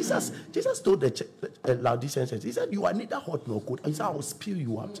cold. Jesus told the Laodiceans, he said, you are neither hot nor cold. He said, I will spew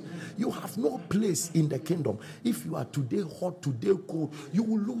you out. You have no place in the kingdom. If you are today hot, today cold, you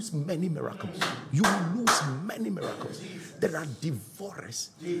will lose many miracles. You will lose many miracles. There are devourers.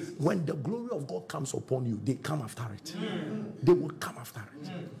 When the glory of God comes upon you, they come after it. They will come after it.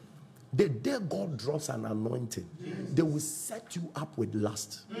 The day God drops an anointing, they will set you up with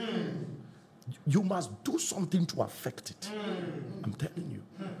lust. You must do something to affect it. I'm telling you.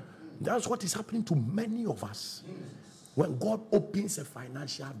 That's what is happening to many of us. When God opens a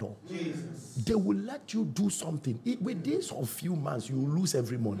financial door, they will let you do something. Within a few months, you will lose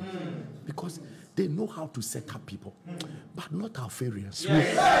every money. Because they know how to set up people. But not Alpharians.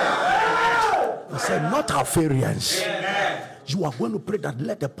 I said, not Alpharians. You are going to pray that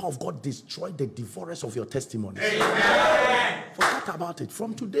let the power of God destroy the devourers of your testimony. Forget about it.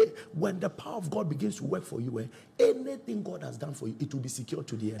 From today, when the power of God begins to work for you, anything God has done for you, it will be secured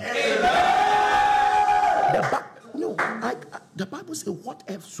to the end. The Bible says,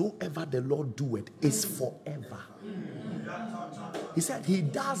 whatsoever the Lord doeth is forever. He said he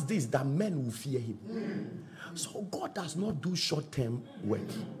does this that men will fear him. So God does not do short-term work.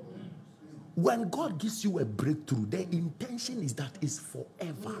 When God gives you a breakthrough, the intention is that it's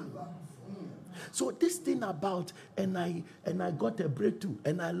forever. So this thing about and I got a breakthrough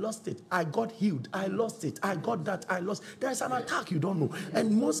and I lost it, I got healed, I lost it, I got that, I lost. There's an attack you don't know,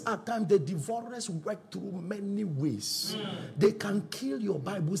 and most of the time the devourers work through many ways. They can kill your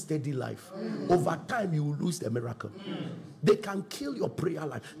Bible study life. Over time you will lose the miracle. They can kill your prayer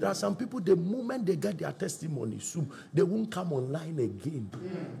life. There are some people, the moment they get their testimony, soon they won't come online again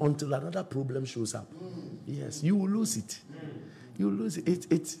until another problem shows up. Yes, you will lose it. You lose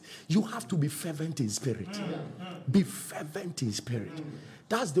it. You have to be fervent in spirit. Be fervent in spirit.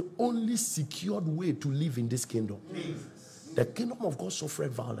 That's the only secured way to live in this kingdom. The kingdom of God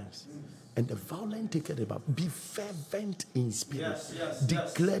suffered violence, and the violent take it about. Be fervent in spirit.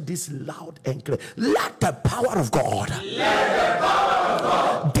 Declare this loud and clear. Let the power of God,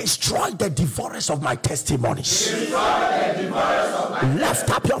 destroy the devourers of my testimonies. Lift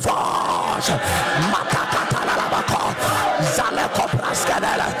up your voice. Zaleko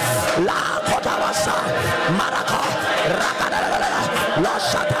Praskadela, La Kotawasa, Maraka, Rakadala, La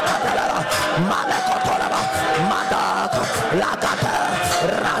Shatakadala, Malekotolaba, Madaka, Lakata,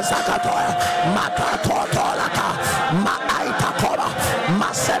 Razakatoya, Makatotolaka, Maaitakora,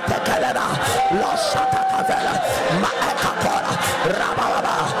 Masetekalera, La Shatakavela, Maekapora,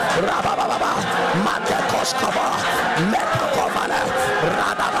 Rababa, Matekoskova, Metakovale,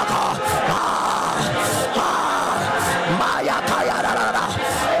 Radabaka, Maya Kayara,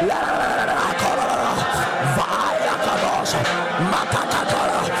 Vaya Kados,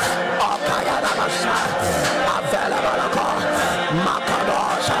 Matakatora, Okayarabasa, Avelabalaka,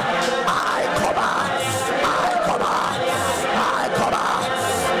 Makados, Aikoba,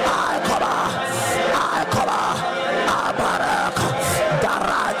 Abarak,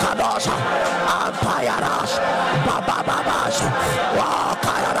 Darakados, Ampayaras, Babababas,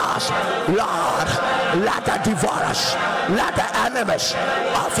 Wakayaras, Lord, let the devourers, let the enemies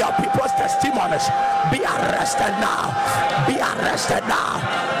of your people's testimonies be arrested now. Be arrested now.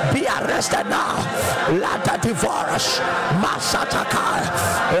 Be arrested now. Let the devourers, Masataka,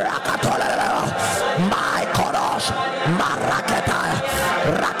 Rakatola, my Koros, Maraketa,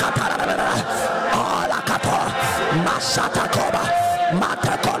 Rakatara, Olakato, Masatakoba,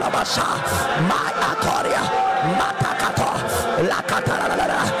 Matakolabasa, my Akoria, Matakato,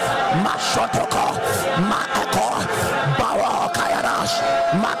 Lakatara, Masotoko, Maeko, Bawa Kayaras,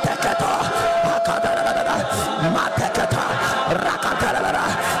 Mateketo, Mateketa, Rakatara,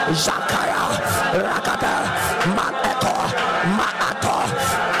 Zakaya, Rakata, Mateko, Maato,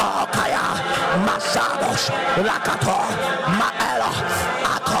 Okaya, Masados, Rakato, Maelo,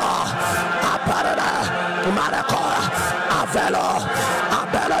 Ako, Aparada, Marako, Avelo,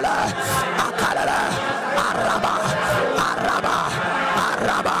 Abelala, Akala, Araba,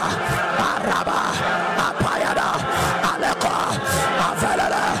 Apayada, Aleko,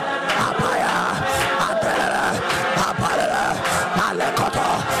 Avelala, Apaya, Abelala, Apalala, Alekoto,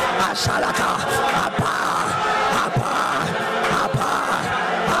 Asalaka, Apa,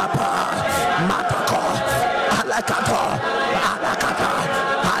 Matako, Alekato,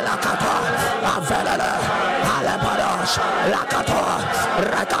 Alakata, Avelala, Alepados, Lakato,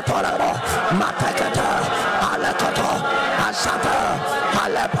 Rekatolero, Matekata, Alekoto, Asata,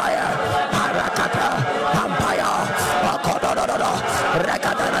 Alepaya, Arakata, Ampaya, Akodododo,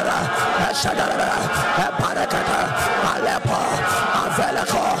 Rekatana, Asadana, Parakata, Alepo,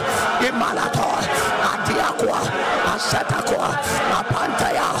 Avelako, Imalato, Adiaqua,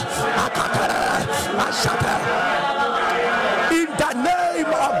 In the name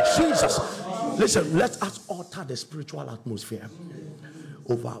of Jesus. Listen, let us alter the spiritual atmosphere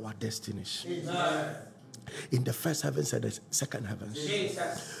over our destinies. In the first heavens and the second heavens,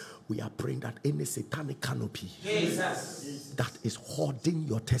 we are praying that any satanic canopy that is holding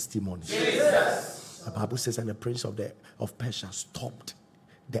your testimony, the Bible says, and the prince of Persia stopped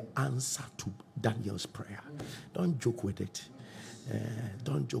the answer to Daniel's prayer. Don't joke with it.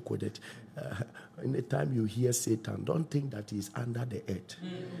 Don't joke with it. Anytime you hear Satan, don't think that he's under the earth.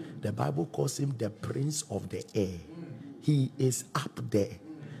 The Bible calls him the prince of the air. He is up there.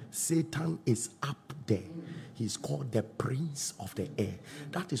 Satan is up there. He's called the prince of the air.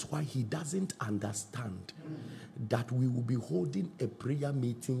 That is why he doesn't understand that we will be holding a prayer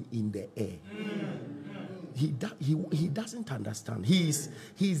meeting in the air. He doesn't understand. He is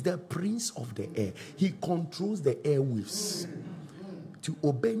the prince of the air. He controls the airwaves. To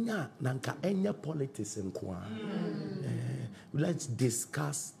obenya nanka enya politics nkwa. Let's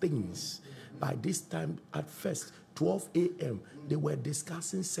discuss things. By this time, at first, 12 a.m., they were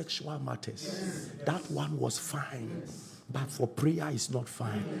discussing sexual matters. That one was fine. But for prayer, it's not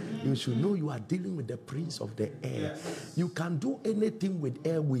fine. You should know you are dealing with the prince of the air. You can do anything with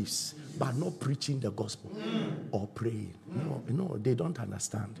airwaves, but not preaching the gospel or praying. No, they don't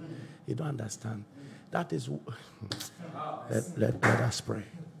understand. They don't understand. That is... Let us pray.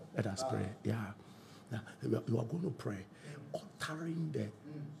 Let us pray. Yeah. You are going to pray. Altering the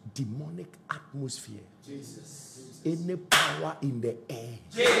demonic atmosphere. Jesus. Any power in the air.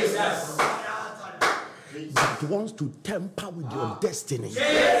 Jesus. That wants to tamper with your destiny. Jesus.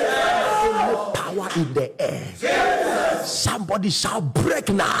 Any power in the air. Jesus. Somebody shall break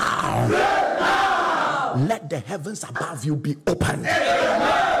now. Break now. Let the heavens above you be opened.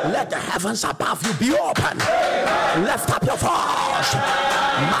 Let the heavens above you be open. Lift up your voice.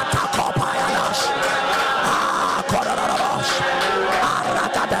 Matakopayanas. Kodarabos.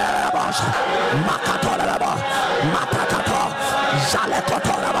 Arakadabos. Makatoraba. Matakato.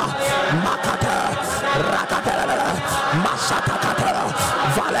 Zalekotoraba. Makata. Rakataraba. Masatakatara.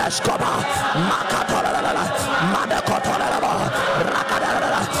 Valescoba. Makatoraba. Madakotoraba.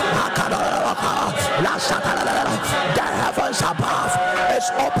 Rakadaraba. Akadaraba. Lasataraba. The heavens above is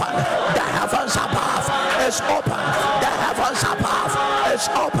open. The heavens above is open. The heavens above is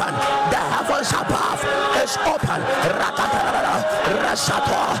open. The heavens above is open. Rakatarara,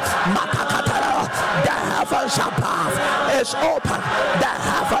 Rasato, Matakatara. The heavens above is open. The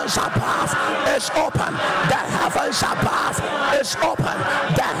heavens above is open. The heavens above is open.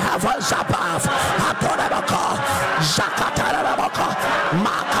 The heavens above. Atorabaka, Zakatarabaka,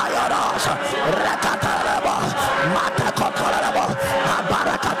 Makayaras, Rakataraba, Matakotaraba,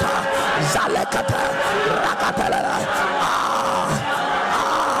 Abarakata, Zalekata, Rakataraba.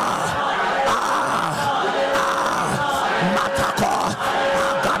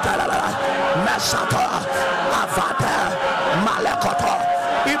 Mesata, Avata, Malekoto,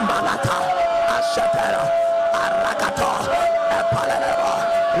 Imalata, Ashatera, Arakato, Epalero,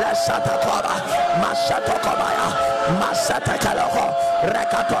 Lesata Kora, Masata Kobaya, Masata Kaloho,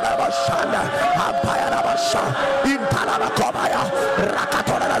 Rekatoraba Shanda, Ampayaraba Shan, Impalaba Kobaya,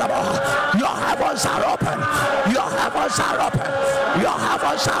 Rakatoraba. Your heavens are open. Your heavens are open. Your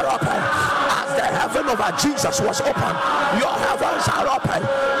heavens are open. As the heaven over Jesus was open, your heavens are open.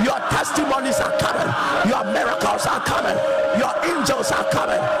 Your testimonies are coming. Your miracles are coming. Your angels are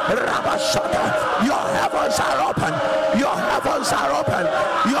coming. Rabashata. Your heavens are open. Your heavens are open.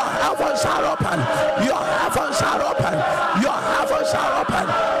 Your heavens are open. Your heavens are open. Your heavens are open.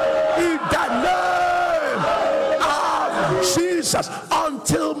 In the name of Jesus,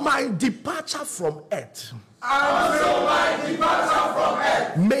 until my departure from earth. Until my departure from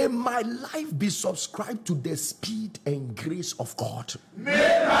earth. May my life be subscribed to the speed and grace of God.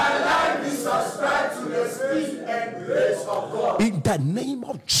 May my life be subscribed to the speed and grace of God. In the name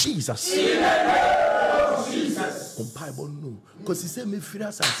of Jesus. In the name of Jesus. Bible no, because he said me fear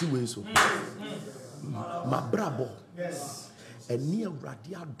as way so. My brabo. Yes. And near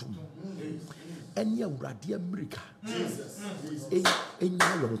Radia Dum. And near Radia America. Jesus.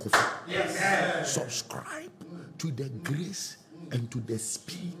 Yes. Subscribe to the grace and to the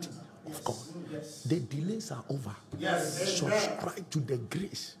speed of God. Yes. The delays are over. Yes. Subscribe to the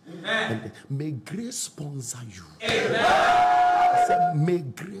grace. And may grace sponsor you. I said, may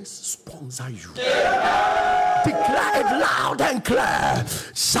grace sponsor you. Declare it loud and clear.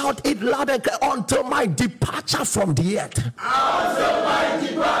 Shout it loud and clear. Until my departure from the earth. Until my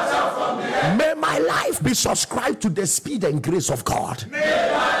departure from the earth. May my life be subscribed to the speed and grace of God. May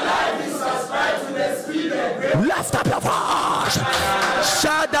my life be subscribed to the speed and grace Lift up your voice.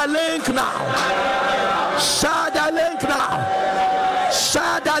 Share the link now. Share the link now.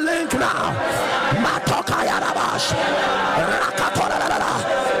 Share the link now. Matoka Yarabash. Rakatora.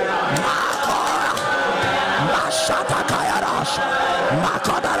 Makoya. Mashataka Yarash.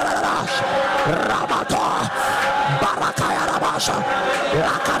 Makoda Yarash. Rabato. Barakaya Rabash.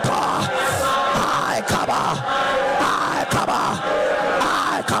 Rakato. I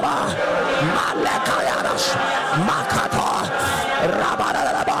cover. Maleka Yarash. Makato.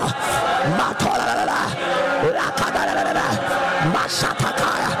 Rabaraba. Matola. Rakada.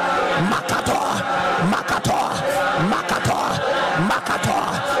 Mashatakaya. Makato.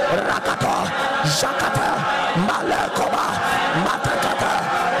 Rakato. Jakata. Malekoba. Matakata.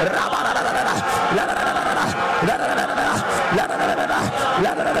 Rabarada.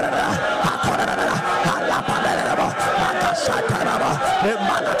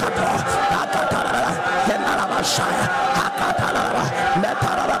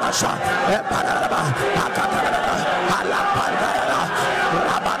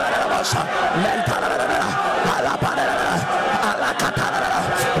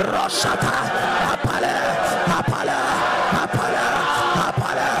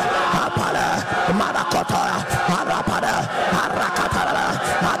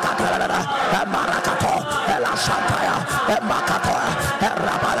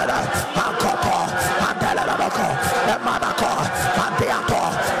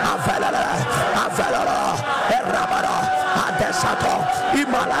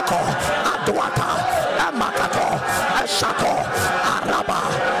 Imalako, Adwata, Amakato, Ashato, Araba,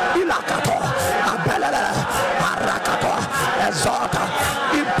 Ilakato, Abelele, Arakato, Ezota,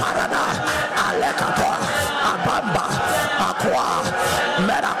 Imparana, Alekato, Abamba, Aqua,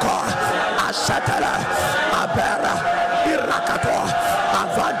 Merako, Ashatele, Abera, Irakato,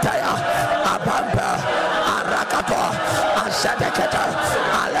 Avantaya, Abamba, Arakato, Ashateketa,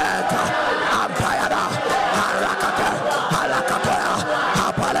 Aleka, Ampayana, Arakata, Alakatoya,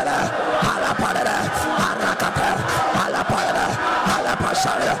 Apalada, Alapada, Arakata, Alapada,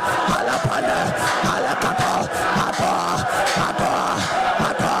 Alapasaya, Alapada, Alakato, Apa.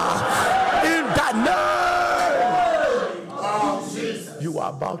 In that name of Jesus. You are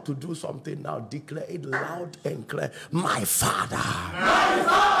about to do something now. Declare it loud and clear. My Father,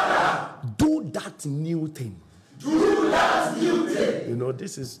 do that new thing. Do that new thing. You know,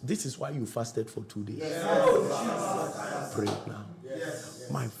 this is why you fasted for 2 days. Yes. Pray now. Yes.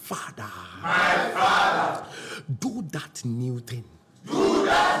 My Father, Do that new thing. Do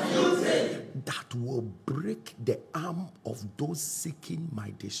that new thing. That will break the arm of those seeking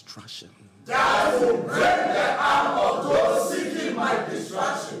my destruction. That will break the arm of those seeking my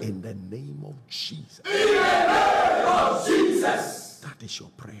destruction. In the name of Jesus. In the name of Jesus. That is your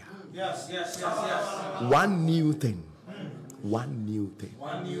prayer. Yes. One new thing.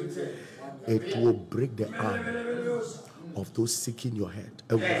 It will break the arm of those seeking your head.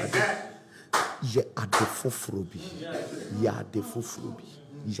 Ye adefofrobi.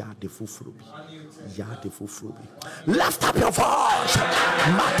 Lift up your voice.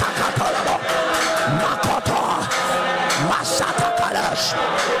 Matakatalabo. Makoto. Mashatakalash.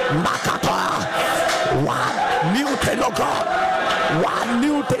 Makato. One new thing, oh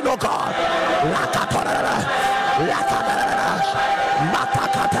God. Lakatora.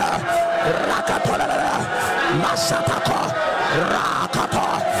 Matakata. Rakatora. Masatako. Rakato.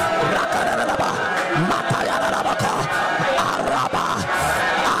 Rakadaraba. Matayarabaka.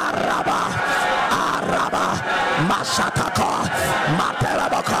 Araba. Masatako.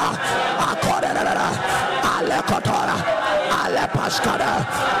 Materabaka. Akorera. Alekotora. Alepashkada.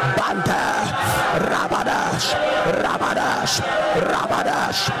 Bante. Rabadash.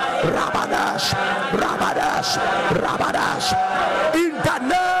 In the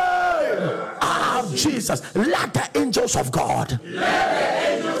name of Jesus, let the angels of God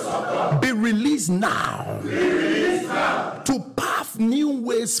be released now to pave new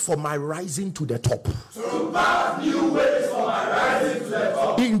ways for my rising to the top.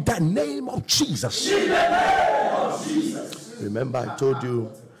 In the name of Jesus. Remember, I told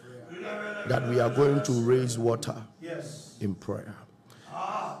you that we are going to raise water in prayer.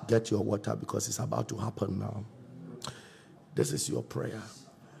 Get your water because it's about to happen now. This is your prayer.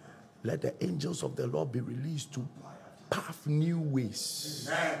 Let the angels of the Lord be released to pave new ways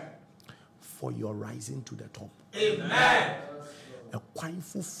for your rising to the top. Amen. A quine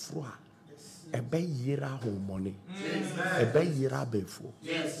for fra. A bay yera home money. A bay yera before.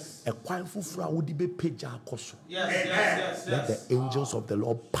 Yes. A quine for fra would be peja koso. Yes. Let the angels of the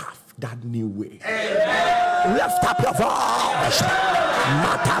Lord pave that new way. Amen. Lift up your voice.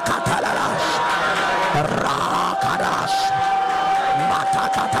 Matakatalash.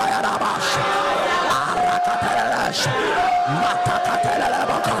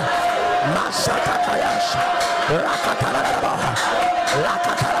 Matakatelebaka, Masakatayash, Rakatalaba,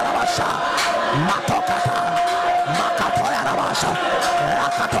 Rakatalabasha, Matokata, Makatoyarabasha,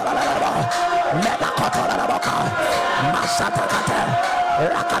 Rakatalaba, Megakotalabaka, Masatakate,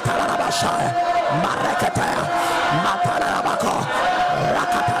 Rakatalabasha, Marekate, Matalabako,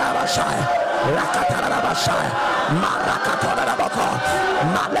 Rakatalabasha, Rakatalabasha, Marakatalabako,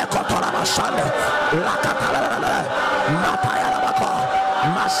 Malekotalabasha, Rakatalaba, Matayalabako,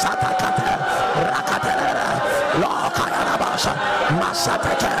 Masatakate, Rakatalaba, Lokayalabasha,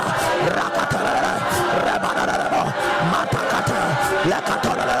 Masatake, Rakatalaba, Rebanalaba, Matakate,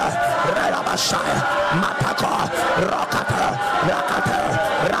 Lekatalaba, Relabashaya, Matako, Rokata, Rakata,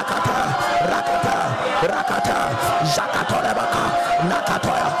 Rakata, Rakata, Rakata, Zakatolebaka,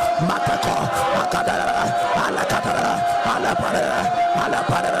 Nakatoya, Matako, Akadara, Alakatara, Alapadara,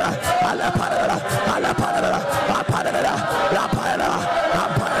 Alapadara, Alapadara, Alapadara, Apadara, Lapadara,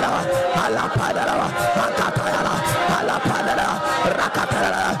 Apadara, Alapadara, Akatayara, Alapadara,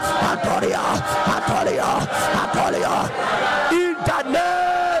 Rakatara, Atoria, Atoria, Atoria. In the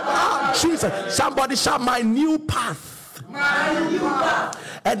name of Jesus, somebody shout, my new path. My new path.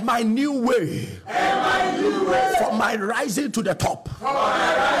 And my new way, for my rising to the top,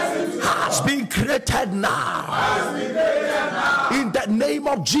 has been created now. In the name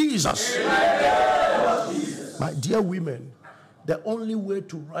of Jesus. My dear women, the only way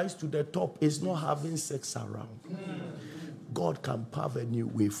to rise to the top is not having sex around. God can pave a new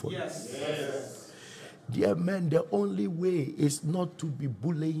way for you. Dear men, the only way is not to be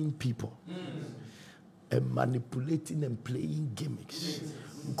bullying people and manipulating and playing gimmicks.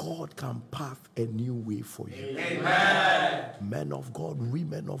 God can pave a new way for you. Amen. Men of God,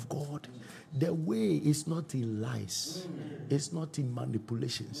 women of God, the way is not in lies, it's not in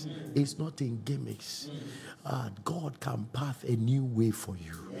manipulations, it's not in gimmicks. God can pave a new way for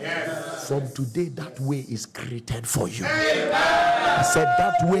you. Yes. From today, that way is created for you. Amen. I said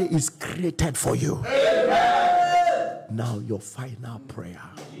that way is created for you. Amen. Now your final prayer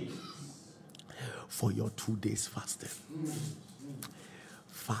for your 2 days fasting.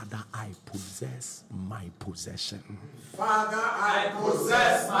 Father, I possess my possession. Father, I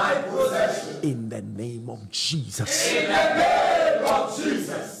possess my possession. In the name of Jesus. In the name of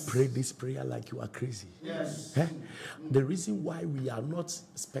Jesus. Pray this prayer like you are crazy. Yes. The reason why we are not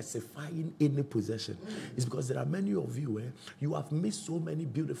specifying any possession is because there are many of you, you have missed so many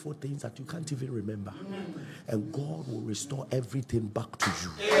beautiful things that you can't even remember. And God will restore everything back to you.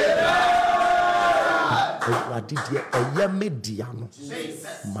 Amen.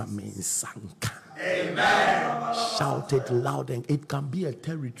 Shout it loud, and it can be a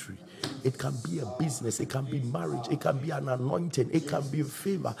territory, it can be a business, it can be marriage, it can be an anointing, it can be a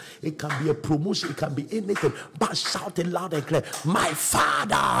favor, it can be a promotion, it can be anything. But shout it loud and clear. My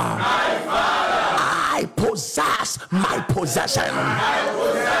Father, I possess my possession.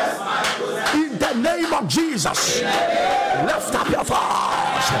 In the name of Jesus. Lift up your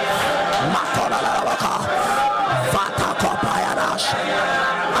voice. Vatakopayadash,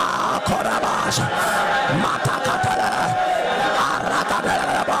 Akorabash, Matakatala,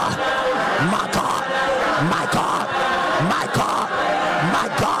 Arakadalaba. My God, my God, my God, my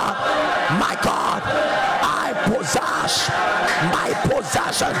God, my God, I possess my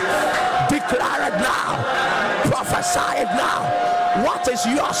possession. Declare it now, prophesy it now. What is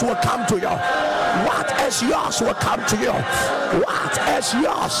yours will come to you. What is yours will come to you. What is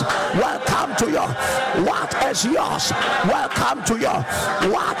yours will come to you. What is yours will come to you.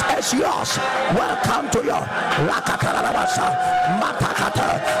 What is yours will come to you. Rakatarabasa,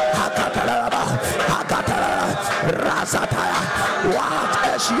 Matakata, Hakataraba, Hakataraba, Razataya. What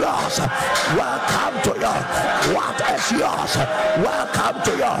is yours will come to you. What is yours will come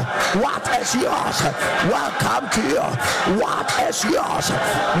to you. What is yours will come to you. What is yours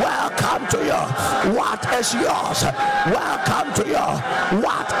will come to you. What is yours will come to you.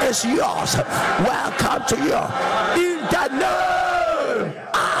 What is yours will come to you. In the name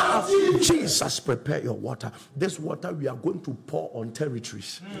of Jesus. Prepare your water. This water we are going to pour on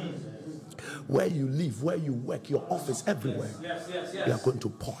territories. Where you live, where you work, your office, everywhere. Yes. We are going to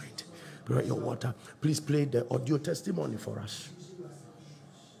pour it. Prepare your water. Please play the audio testimony for us.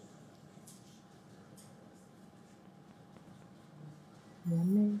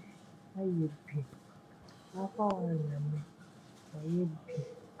 Nyame ayɛ bi afa wa nyame ayɛ bi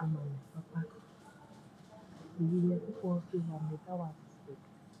ama me papa eyi Nyankopɔn fi hɔ a meda wo ase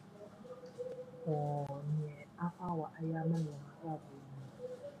for neɛ afa wa ayɛ ama me wɔ m'abrabɔ mu.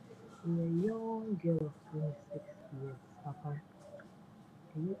 A young girl of 26 years, papa.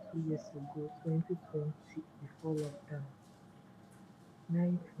 2 years ago, 2020, before lockdown.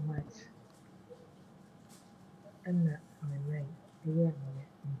 9th March ɛna me nan ɛyɛ mmea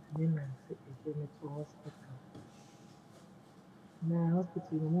nti me nante agye me to hospital. Na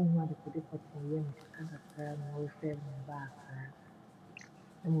hospital no muhu adekodefoɔ yɛ me kakra na wɔrefer me baa Accra.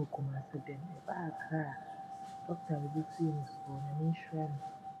 Na me Kumasi dɛm mebaa Accra a doctor a obetie me so na menhyira no.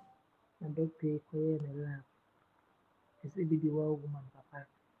 Na doctor yi kɔyɛɛ me lab. Ɛsɛ bi de wɔawo ma papa.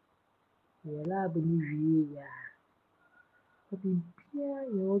 Yɛ lab no wieeɛ a na biribiara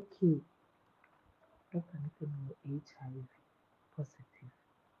yɛ okay. Doctor no sɛ mewɔ HIV positive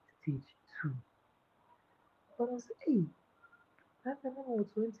stage 2. But I said, hey, that time I was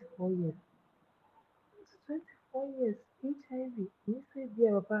 24 years. 24 years, HIV. You say,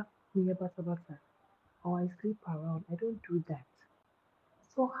 dear Papa, me bata. Or I sleep around. I don't do that.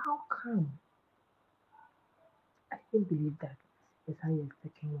 So how come? I didn't believe that. That's how you're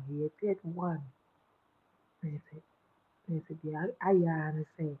second one. You're third one. And I said, yeah, I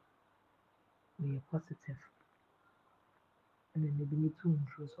say, we are positive. And then maybe need 2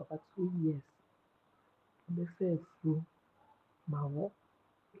 intros for about 2 years. The first flu, my work.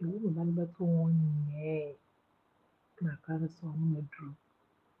 The woman number 2 1 year. My parents saw me drew.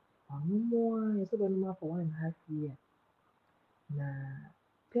 No more. I said, no for 1.5 years. Na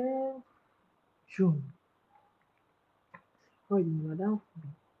 10th June, oh, you know that for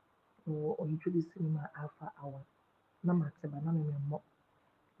me. Or introducing my Alpha Hour. Na mateba na me mo.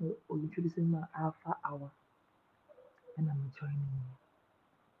 Or introducing my Alpha Hour. And I'm joining you.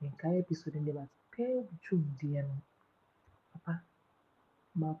 The entire episode in the last 10th June, dear. Papa,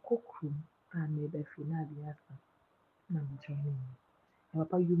 my cookroom and maybe final the answer. And I'm joining you. And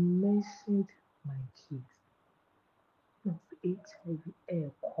Papa, you mentioned my kids. No, HIV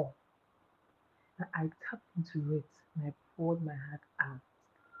air call. And I tapped into it and I poured my heart out.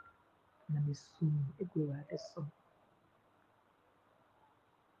 And I'm assuming it will write a song.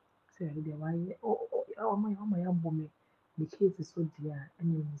 Say, why? Oh, my boy, the case is so dear,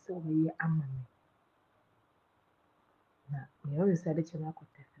 and you say, oh, yeah, I'm a man. Now, we always said that you're not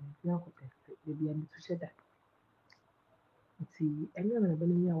contesting, baby, I need to share that. See, anyone in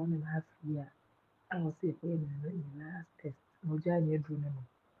a 1.5 years, I will say, for in the last test, no giant dream.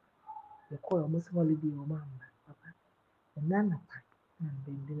 The call almost holiday or mamma, papa. The nana pack, and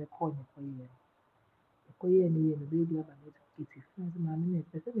then the corner for you. The coyer and the baby of an educated friends, my minute,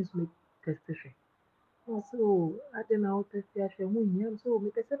 the thing is make testation. So, I don't know test the actual moon, so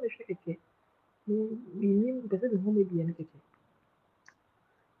make a semi-shake. Meaning, the thing who may be an educated.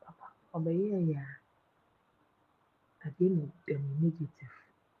 Papa, obey a year. Again, them negative.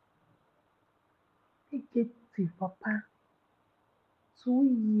 Negative, papa. 2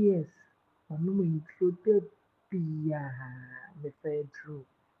 years. I'm not included beyond the federal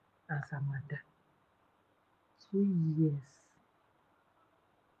as a mother. 2 years.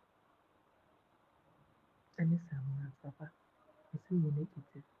 And it's a man, papa. It's a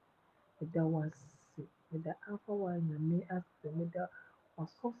negative. But that was with the alpha one, and me ask the middle was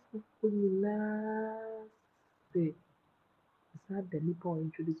so full last day. It's not the nipple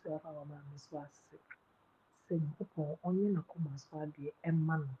introduced to our man, Miss was sick. Saying, upon onion a comma swad the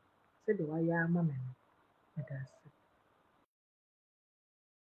man. Said the wire mamma. And that's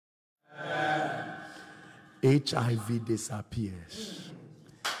HIV disappears.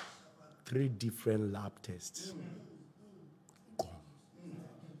 3 different lab tests. Gone.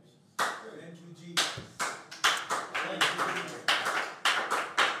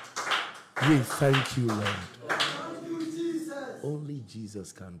 We thank you, Lord. Only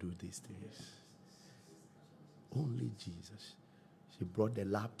Jesus can do these things. Only Jesus. She brought the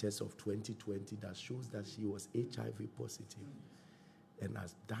lab test of 2020 that shows that she was HIV positive and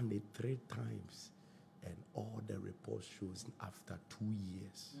has done it 3 times. And all the reports shows after 2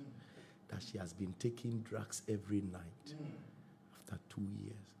 years that she has been taking drugs every night. After 2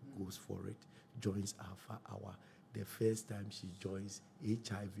 years, goes for it, joins Alpha Hour. The first time she joins,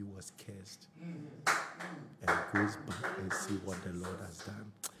 HIV was cursed. And goes back and see what the Lord has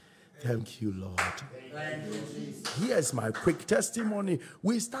done. Thank you, Lord. Here's my quick testimony.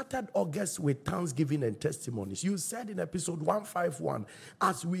 We started August with thanksgiving and testimonies. You said in episode 151,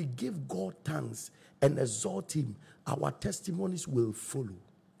 as we give God thanks and exalt Him, our testimonies will follow.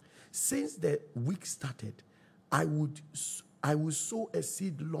 Since the week started, I would sow a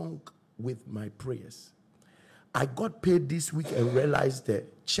seed long with my prayers. I got paid this week and realized the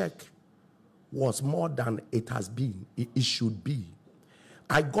check was more than it has been. It should be.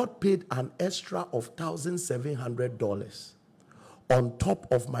 I got paid an extra of $1,700 on top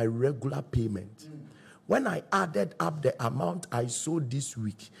of my regular payment. When I added up the amount I sold this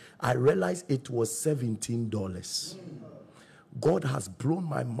week, I realized it was $17. God has blown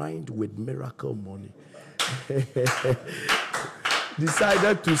my mind with miracle money.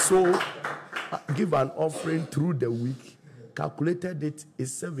 Decided to sow, give an offering through the week. Calculated it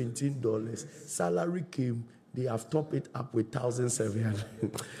is $17. Salary came. They have topped it up with 1,700.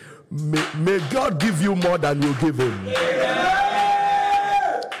 May God give you more than you give him.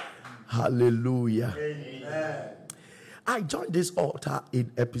 Hallelujah. Amen. I joined this altar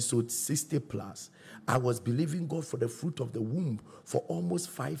in episode 60 plus. I was believing God for the fruit of the womb for almost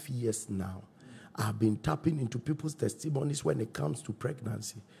 5 years now. I've been tapping into people's testimonies when it comes to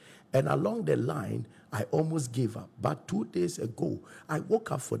pregnancy. And along the line, I almost gave up. But 2 days ago, I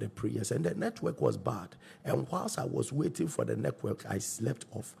woke up for the prayers and the network was bad. And whilst I was waiting for the network, I slept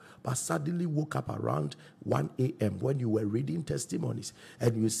off. But suddenly woke up around 1 a.m. when you were reading testimonies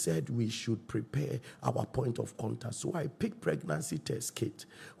and you said we should prepare our point of contact. So I picked pregnancy test kit,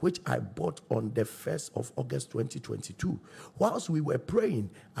 which I bought on the 1st of August 2022. Whilst we were praying,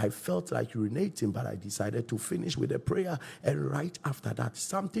 I felt like urinating, but I decided to finish with a prayer. And right after that,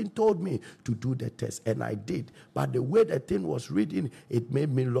 something told me to do the test, and I did. But the way the thing was reading, it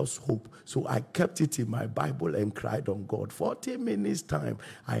made me lose hope. So I kept it in my Bible and cried on God. 40 minutes time,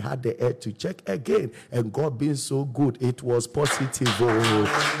 I had the air to check again, and God being so good, it was positive. Oh,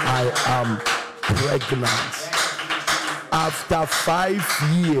 I am pregnant after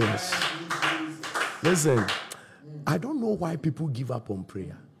 5 years. Listen, I don't know why people give up on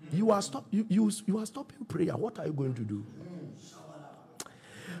prayer. You are stopping prayer. What are you going to do?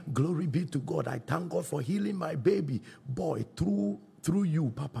 Glory be to God. I thank God for healing my baby boy through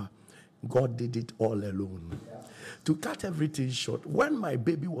you, Papa. God did it all alone. To cut everything short, when my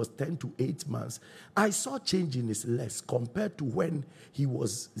baby was 10 to 8 months, I saw change in his legs compared to when he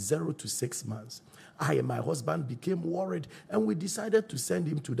was 0 to 6 months. I and my husband became worried, and we decided to send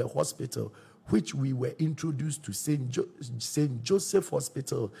him to the hospital, which we were introduced to St. Joseph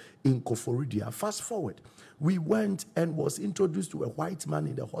Hospital in Koforidua. Fast forward, we went and was introduced to a white man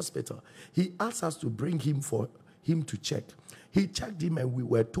in the hospital. He asked us to bring him for him to check. He checked him, and we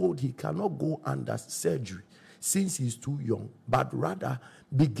were told he cannot go under surgery since he's too young, but rather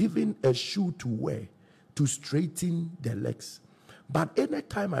be given a shoe to wear to straighten the legs. But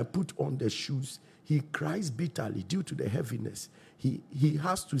anytime I put on the shoes, he cries bitterly due to the heaviness. He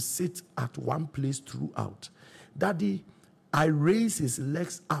has to sit at one place throughout. Daddy, I raise his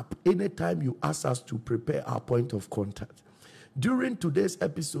legs up anytime you ask us to prepare our point of contact. During today's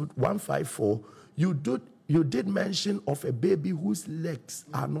episode 154, you did mention of a baby whose legs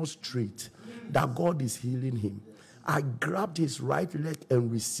are not straight, that God is healing him. I grabbed his right leg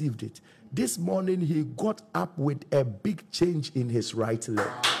and received it. This morning, he got up with a big change in his right leg.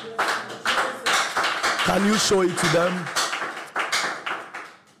 Can you show it to them?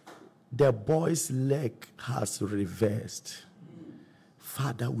 The boy's leg has reversed.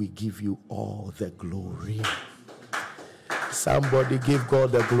 Father, we give you all the glory. Somebody give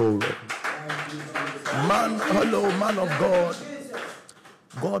God the glory. Man of God.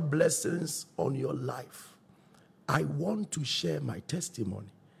 God blessings on your life. I want to share my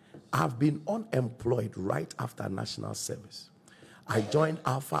testimony. I've been unemployed right after national service. I joined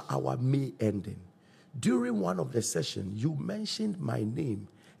Alpha Hour May ending. During one of the sessions, you mentioned my name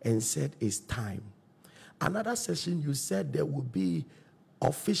and said it's time. Another session, you said there will be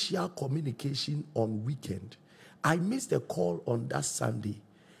official communication on weekend. I missed a call on that Sunday,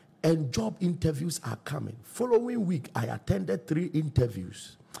 and job interviews are coming. Following week, I attended 3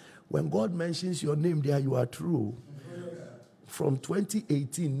 interviews. When God mentions your name there, you are true. From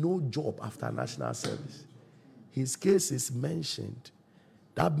 2018, no job after national service. His case is mentioned.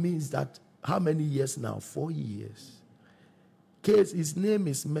 That means that how many years now? 4 years. His name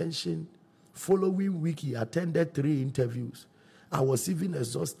is mentioned. Following week, he attended 3 interviews. I was even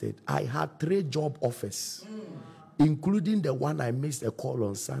exhausted. I had 3 job offers, including the one I missed a call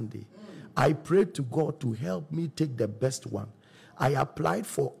on Sunday. I prayed to God to help me take the best one. I applied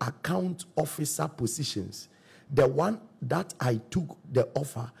for account officer positions. The one that I took the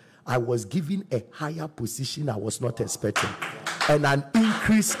offer, I was given a higher position I was not expecting, and an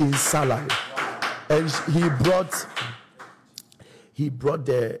increase in salary. And he brought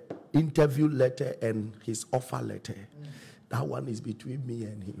the interview letter and his offer letter. That one is between me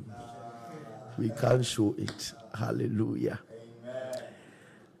and him. We can't show it. Hallelujah.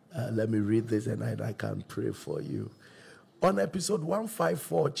 Let me read this and I can pray for you. On episode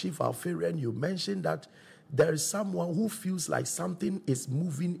 154, Chief Alfarian, you mentioned that there is someone who feels like something is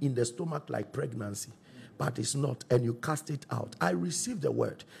moving in the stomach like pregnancy, but it's not, and you cast it out. I received the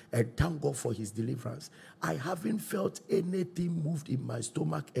word and thank God for his deliverance. I haven't felt anything moved in my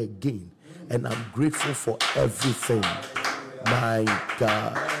stomach again, and I'm grateful for everything. My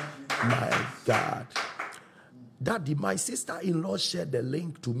God. My God. Daddy, my sister-in-law shared the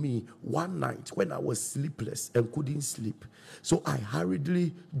link to me one night when I was sleepless and couldn't sleep. So I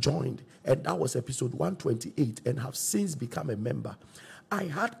hurriedly joined, and that was episode 128, and have since become a member. I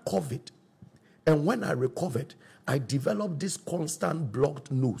had COVID, and when I recovered, I developed this constant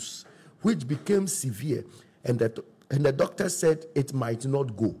blocked nose, which became severe, and the doctor said it might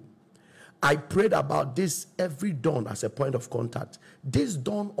not go. I prayed about this every dawn as a point of contact. This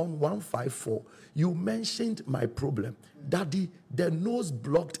dawn on 154, you mentioned my problem. Daddy, the nose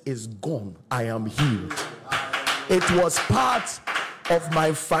blocked is gone. I am healed. It was part of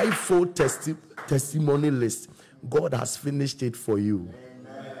my fivefold testimony list. God has finished it for you.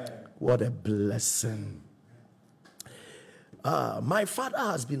 Amen. What a blessing. My father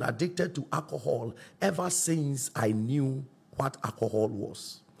has been addicted to alcohol ever since I knew what alcohol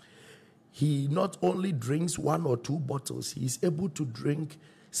was. He not only drinks 1 or 2 bottles, he is able to drink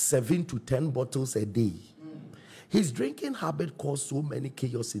 7 to 10 bottles a day. His drinking habit caused so many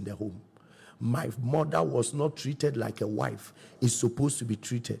chaos in the home. My mother was not treated like a wife is supposed to be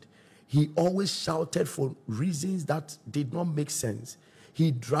treated. He always shouted for reasons that did not make sense.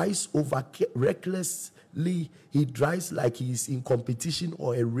 He drives recklessly. He drives like he is in competition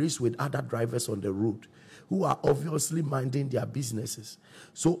or a race with other drivers on the road who are obviously minding their businesses.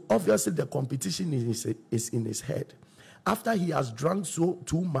 So obviously the competition is in his head. After he has drunk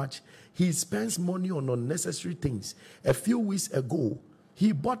too much, he spends money on unnecessary things. A few weeks ago,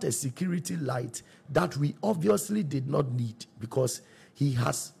 he bought a security light that we obviously did not need because he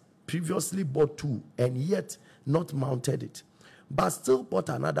has previously bought 2 and yet not mounted it, but still bought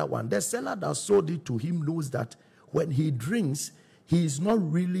another one. The seller that sold it to him knows that when he drinks, he is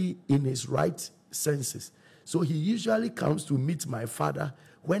not really in his right senses. So he usually comes to meet my father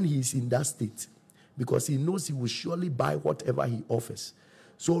when he is in that state because he knows he will surely buy whatever he offers.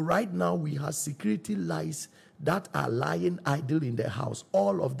 So right now we have security lights that are lying idle in the house,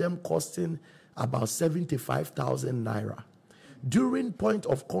 all of them costing about 75,000 naira. During point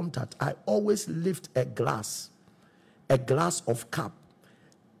of contact, I always lift a glass of cup.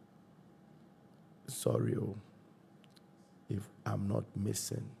 Sorry, if I'm not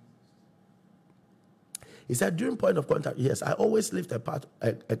missing. He said, during point of contact, yes, I always lift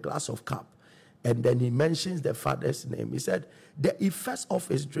a glass of cup. And then he mentions the father's name. He said, the effects of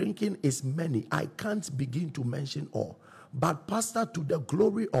his drinking is many. I can't begin to mention all. But pastor, to the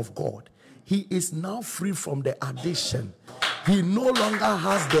glory of God, he is now free from the addiction. He no longer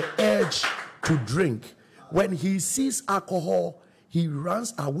has the urge to drink. When he sees alcohol, he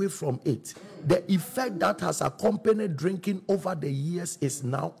runs away from it. The effect that has accompanied drinking over the years is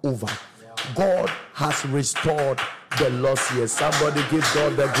now over. God has restored the lost years. Somebody give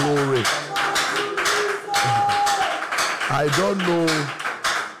God the glory. I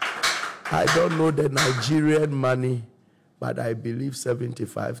don't know the Nigerian money, but I believe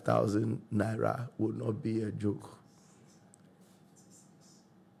 75,000 naira would not be a joke.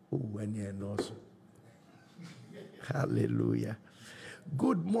 When you know so. Hallelujah.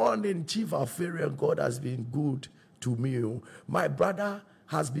 Good morning, Chief Afarian. God has been good to me. My brother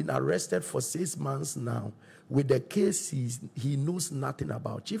has been arrested for 6 months now with the case he knows nothing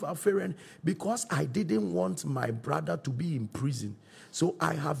about. Chief Afarian, because I didn't want my brother to be in prison, so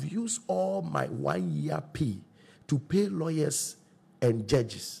I have used all my 1 year pay to pay lawyers and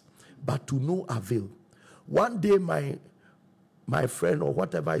judges, but to no avail. One day my friend or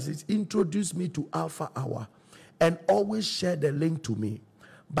whatever it is introduced me to Alpha Hour and always shared the link to me,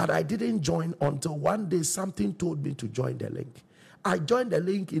 but I didn't join until one day something told me to join the link. I joined the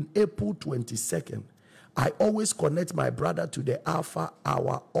link in April 22nd. I always connect my brother to the Alpha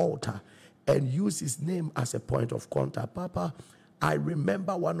Hour altar and use his name as a point of contact. Papa, I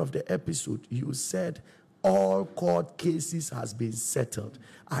remember one of the episodes you said all court cases has been settled.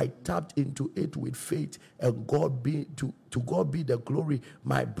 I tapped into it with faith, and to God be the glory.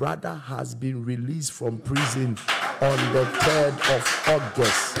 My brother has been released from prison on the 3rd of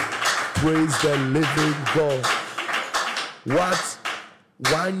August. Praise the living God. What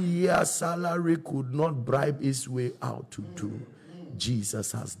 1 year salary could not bribe his way out to do,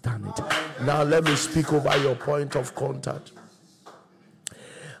 Jesus has done it. Now let me speak over your point of contact.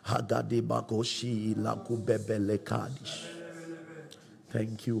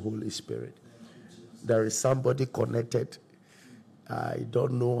 Thank you, Holy Spirit. There is somebody connected. I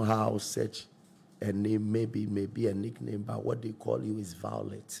don't know how such a name, maybe a nickname, but what they call you is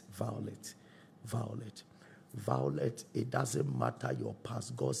Violet. Violet, it doesn't matter your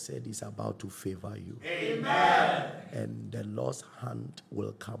past. God said he's about to favor you. Amen. And the Lord's hand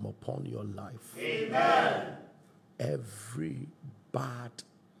will come upon your life. Amen. every bad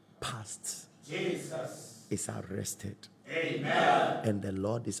past is arrested. Amen. And the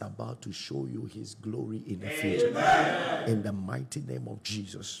Lord is about to show you his glory in the future. In the mighty name of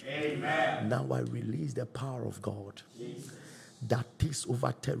Jesus. Amen. Now I release the power of God that takes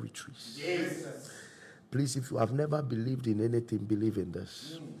over territories. Please, if you have never believed in anything, believe in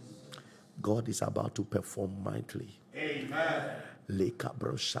this. God is about to perform mightily. Amen.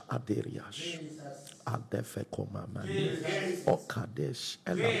 Lekabrosha aderiash. Adefekomama. Okadesh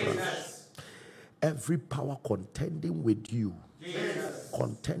elabrash. Every power contending with you,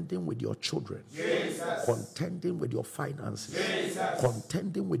 contending with your children, contending with your finances,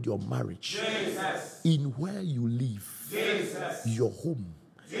 contending with your marriage, in where you live, your home,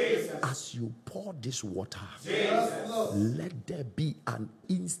 as you pour this water, let there be an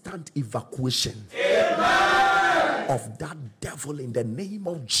instant evacuation of that devil in the name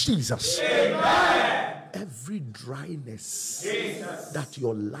of Jesus. Every dryness that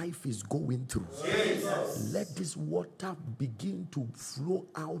your life is going through, let this water begin to flow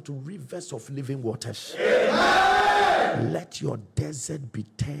out rivers of living waters. Let your desert be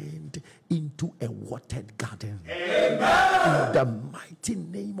turned into a watered garden. In the mighty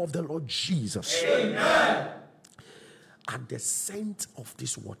name of the Lord Jesus. At the scent of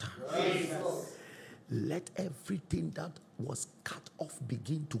this water, let everything that was cut off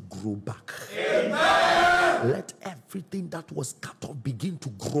begin to grow back. Let everything that was cut off begin to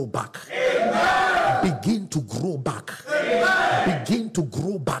grow back. Begin to grow back. Begin to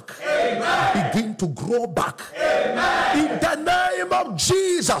grow back. Begin to grow back. In the name of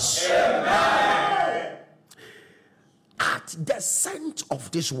Jesus. At the scent of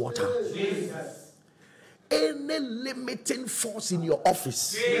this water, any limiting force in your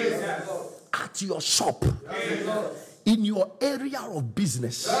office, at your shop, in your area of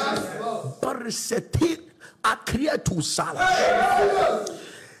business,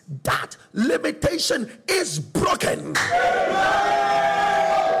 that limitation is broken.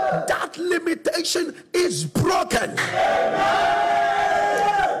 That limitation is broken.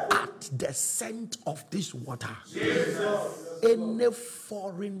 At the scent of this water, any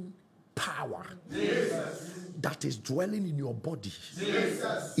foreign power that is dwelling in your body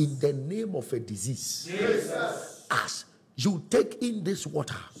in the name of a disease, as you take in this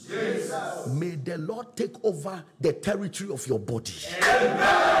water, may the Lord take over the territory of your body.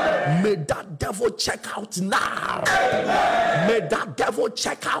 May that devil check out now. May that devil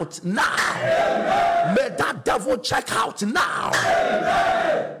check out now. May that devil check out now.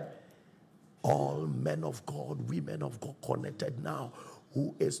 All men of God, women of God connected now,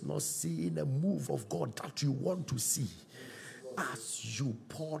 who is not seeing a move of God that you want to see, as you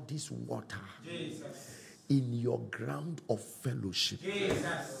pour this water in your ground of fellowship,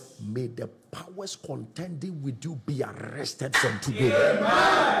 may the powers contending with you be arrested from today.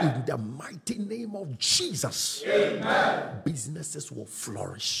 In the mighty name of Jesus. Businesses will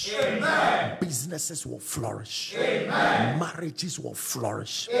flourish. Businesses will flourish. Marriages will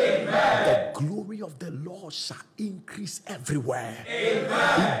flourish. The glory of the Lord shall increase everywhere. In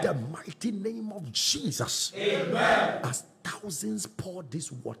the mighty name of Jesus. As thousands pour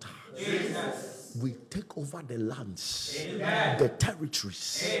this water, we take over the lands, the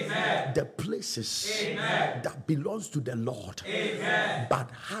territories, the places that belongs to the Lord, but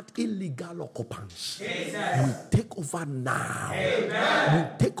had illegal occupants. We take over now. We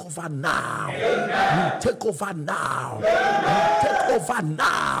take over now. We take over now. We take over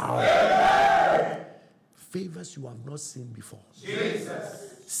now. Favors you have not seen before.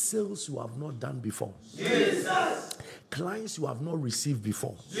 Sales you have not done before. Clients you have not received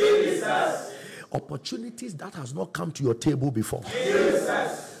before. Opportunities that has not come to your table before.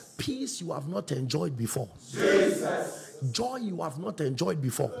 Peace you have not enjoyed before. Joy you have not enjoyed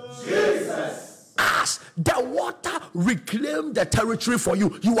before. As the water reclaim the territory for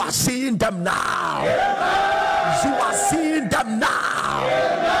you, you are seeing them now. You are seeing them now.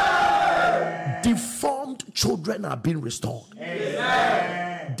 Deformed children are being restored.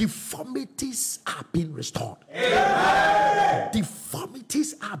 Deformities are being restored.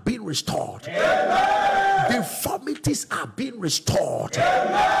 Deformities are being restored. Deformities are being restored.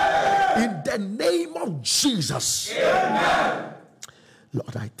 In the name of Jesus.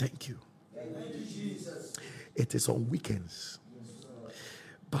 Lord, I thank you. It is on weekends,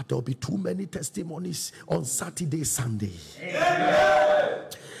 but there'll be too many testimonies on Saturday, Sunday.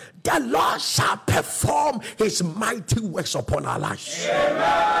 The Lord shall perform his mighty works upon our lives.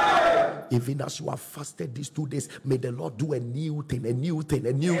 Even as you have fasted these 2 days, may the Lord do a new thing, a new thing,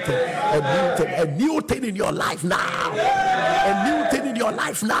 a new thing, a new thing, a new thing in your life now. A new thing in your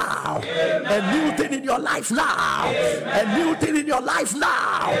life now. A new thing in your life now. A new thing in your life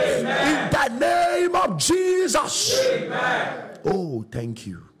now. In the name of Jesus. Oh, thank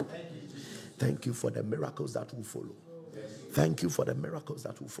you. Thank you for the miracles that will follow. Thank you for the miracles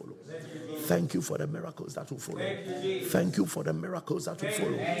that will follow. Thank you for the miracles that will follow. Thank you for the miracles that will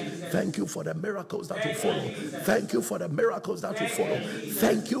follow. Thank you for the miracles that will follow. Thank you for the miracles that will follow.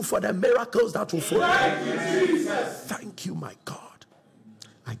 Thank you for the miracles that will follow. Thank you, my God.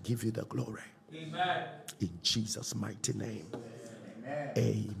 I give you the glory. In Jesus' mighty name.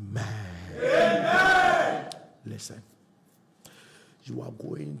 Amen. Listen. You are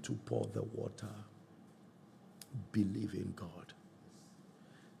going to pour the water. Believe in God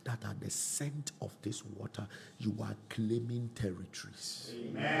that at the scent of this water you are claiming territories.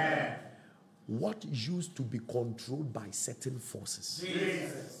 Amen. What used to be controlled by certain forces,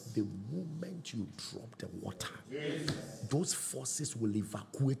 the moment you drop the water, those forces will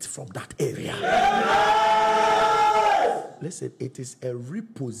evacuate from that area. Listen, it is a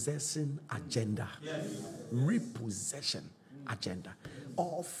repossessing agenda. Repossession agenda.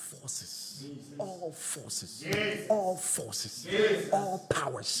 All forces, all forces, all forces, all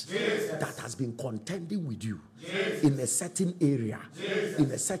powers that has been contending with you in a certain area,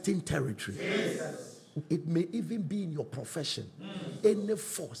 in a certain territory. It may even be in your profession. Any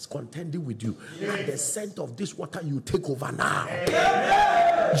force contending with you, at the scent of this water, you take over now.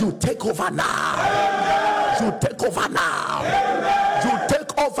 You take over now. You take over now. You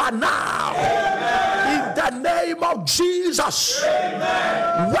take over now. In the name of Jesus.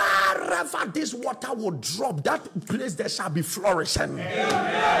 Wherever this water will drop, that place there shall be flourishing.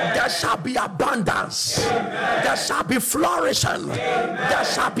 There shall be abundance. There shall be flourishing. There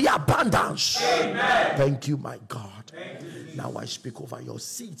shall be abundance. Thank you, my God. Now I speak over your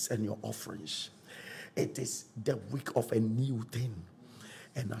seeds and your offerings. It is the week of a new thing.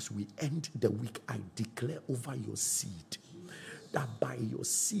 And as we end the week, I declare over your seed that by your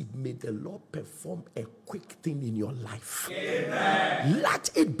seed may the Lord perform a quick thing in your life. Amen. Let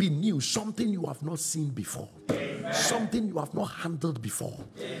it be new, something you have not seen before. Amen. Something you have not handled before.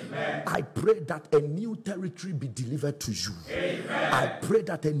 Amen. I pray that a new territory be delivered to you. Amen. I pray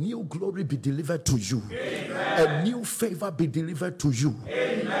that a new glory be delivered to you. Amen. A new favor be delivered to you.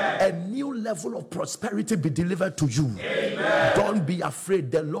 Amen. A new level of prosperity be delivered to you. Amen. Don't be afraid.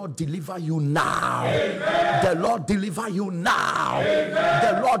 The Lord deliver you now. Amen. The Lord deliver you now.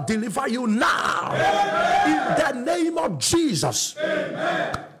 Amen. The Lord deliver you now. Amen. In the name of Jesus.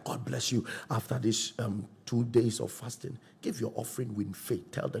 Amen. God bless you. After this 2 days of fasting, give your offering with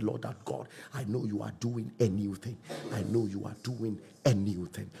faith. Tell the Lord that, God, I know you are doing a new thing. I know you are doing a new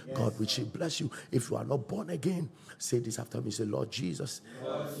thing. Yes. God richly bless you. If you are not born again, say this after me. Say, Lord Jesus,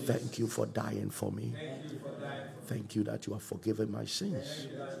 thank you for dying for me. Thank you that you have forgiven my sins.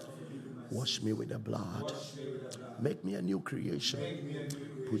 Wash me with the blood. Make me a new creation.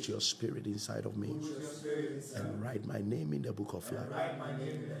 Put your spirit inside of me. And write my name in the book of life.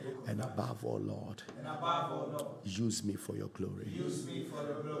 And above all, Lord, use me for your glory.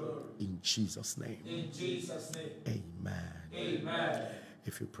 In Jesus' name. Amen.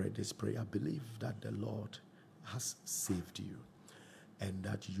 If you pray this prayer, believe that the Lord has saved you and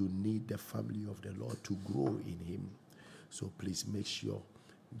that you need the family of the Lord to grow in Him. So please make sure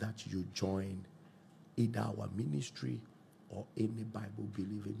that you join either our ministry or any Bible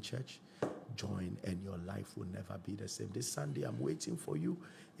believing church. Join and your life will never be the same. This Sunday I'm waiting for you.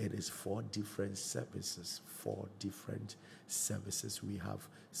 It is 4 different services. 4 different services. We have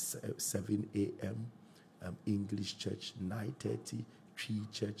 7 a.m. English church, 9:30 Tree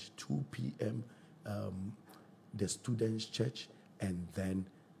Church, 2 p.m. The Students Church, and then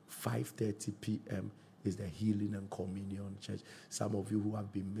 5:30 p.m. is the Healing and Communion Church. Some of you who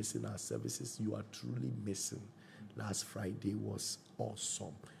have been missing our services, you are truly missing. Last Friday was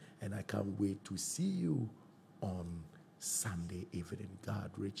awesome, and I can't wait to see you on Sunday evening.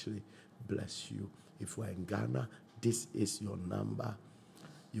 God richly bless you. If you are in Ghana, this is your number.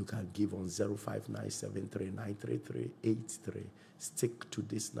 You can give on 0597393383. Stick to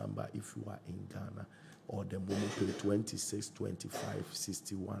this number if you are in Ghana, or the Momo Pay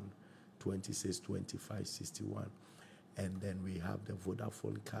 262561. 262561. And then we have the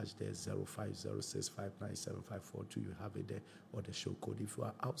Vodafone cash there, 0506597542. You have it there, or the show code. If you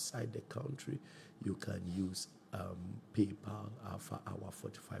are outside the country, you can use PayPal Alpha Hour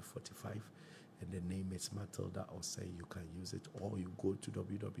 4545, and the name is Matilda Osei. You can use it, or you go to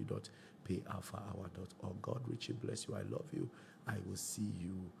www.payalphahour.org. God richly bless you. I love you. I will see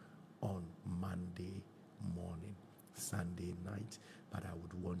you on Monday morning, Sunday night. But I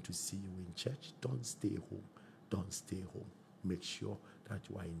would want to see you in church. Don't stay home. Don't stay home. Make sure that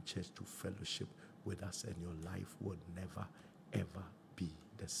you are in church to fellowship with us, and your life will never, ever be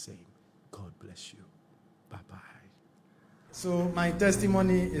the same. God bless you. Bye-bye. So my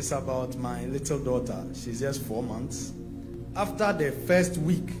testimony is about my little daughter. She's just 4 months. After the first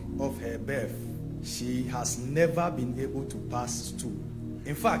week of her birth, she has never been able to pass stool.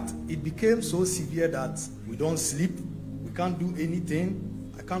 In fact, it became so severe that we don't sleep, we can't do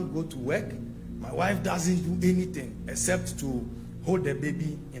anything, I can't go to work. My wife doesn't do anything except to hold the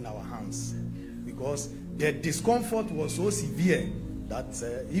baby in our hands, because the discomfort was so severe that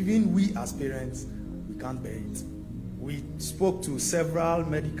even we as parents, we can't bear it. We spoke to several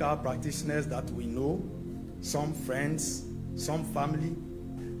medical practitioners that we know, some friends, some family.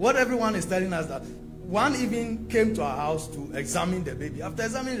 What everyone is telling us that one even came to our house to examine the baby. After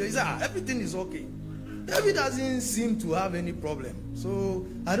examining it, he said, everything is okay. The baby doesn't seem to have any problem. So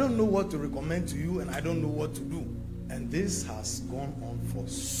I don't know what to recommend to you, and I don't know what to do. And this has gone on for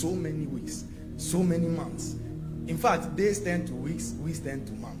so many weeks, so many months. In fact, days turn to weeks, weeks turn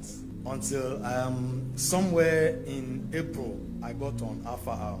to months. Until somewhere in April, I got on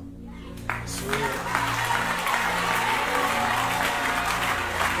Alpha Hour. So,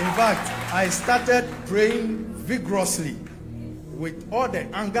 in fact, I started praying vigorously. With all the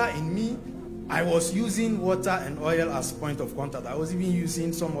anger in me, I was using water and oil as point of contact. I was even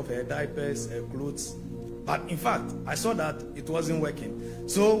using some of her diapers, her clothes. But in fact, I saw that it wasn't working.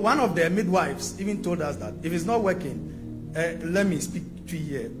 So one of the midwives even told us that if it's not working, let me speak to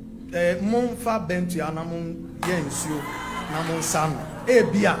you. In fact,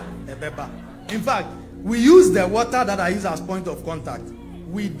 we used the water that I use as point of contact.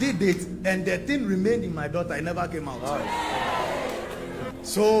 We did it, and the thing remained in my daughter. It never came out.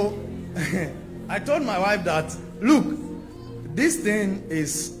 So I told my wife that, look, this thing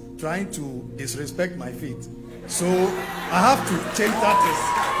is trying to disrespect my faith. So I have to change that.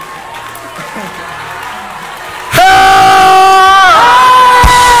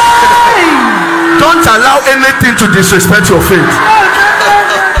 Don't allow anything to disrespect your faith.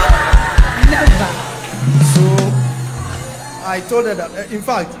 I told her that, in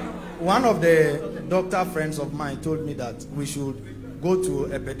fact, one of the doctor friends of mine told me that we should go to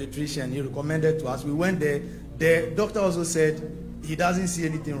a pediatrician. He recommended to us. We went there. The doctor also said he doesn't see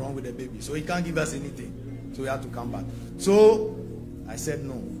anything wrong with the baby, so he can't give us anything. So we have to come back. So I said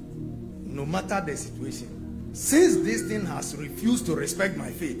no. No matter the situation, since this thing has refused to respect my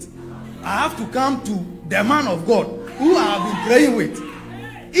faith, I have to come to the man of God who I have been praying with.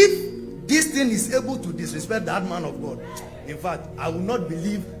 If this thing is able to disrespect that man of God, in fact, I will not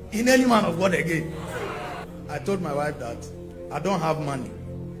believe in any man of God again. I told my wife that I don't have money,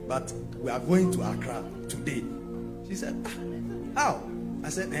 but we are going to Accra today. She said, how? I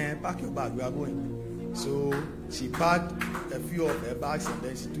said, pack your bag, we are going. So she packed a few of her bags, and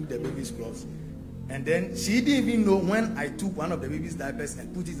then she took the baby's clothes. And then she didn't even know when I took one of the baby's diapers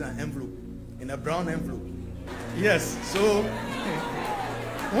and put it in an envelope, in a brown envelope. Yes, so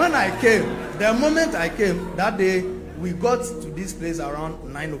when I came, the moment I came, that day, we got to this place around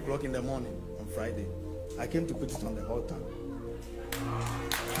 9 o'clock in the morning on Friday. I came to put it on the altar.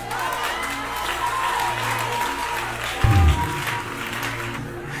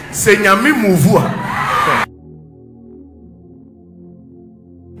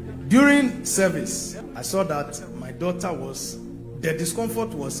 During service, I saw that my daughter the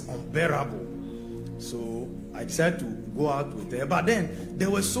discomfort was unbearable. So I decided to go out with her. But then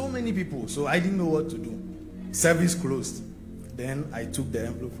there were so many people, so I didn't know what to do. Service closed. Then I took the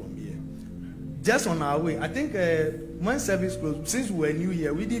envelope from here. Just on our way, I think when service closed, since we were new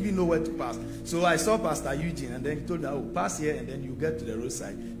here, we didn't even know where to pass. So I saw Pastor Eugene, and then he told me, oh, pass here, and then you get to the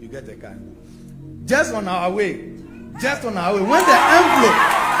roadside, you get a car. Just on our way,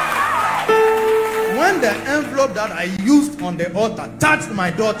 when the envelope that I used on the altar touched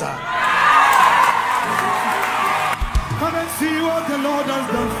my daughter. Come and see what the Lord has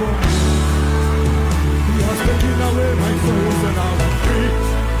done for me. He has taken away my sorrows and I am free.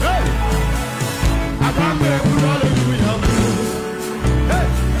 Hey! I can't make good, hallelujah. Hey!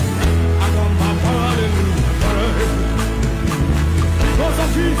 I got my hallelujah. Because of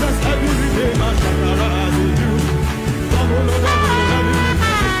Jesus, every day my shakara is you.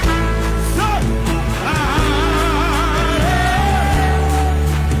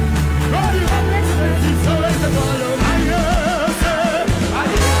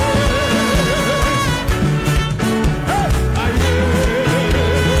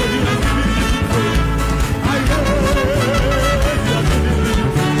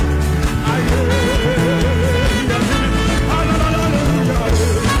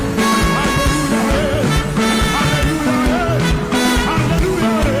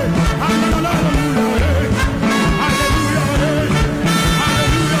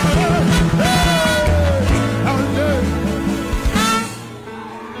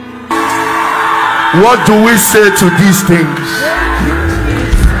 What do we say to these things?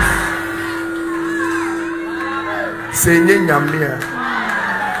 Say nyamia.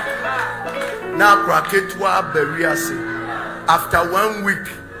 Na kraketwa beriase. After 1 week,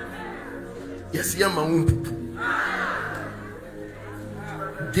 yes,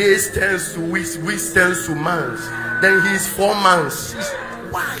 days turns to weeks, weeks turns to months. Then he's 4 months.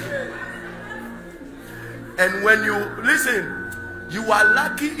 Why? And when you listen, you are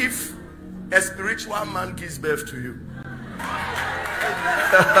lucky if a spiritual man gives birth to you.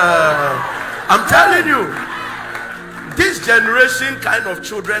 I'm telling you, this generation kind of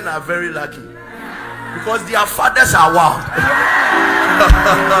children are very lucky because their fathers are wild.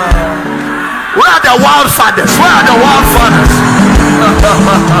 Where are the wild fathers? Where are the wild fathers?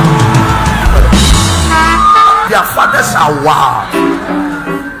 Their fathers are wild.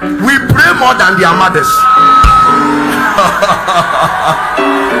 We pray more than their mothers.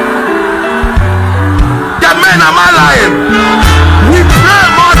 The men, am I lying? We pray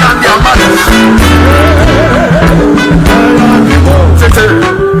more than their mothers.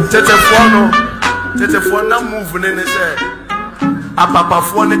 Tete fuano move in the say. A papa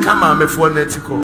fuane kama me fuane tiko.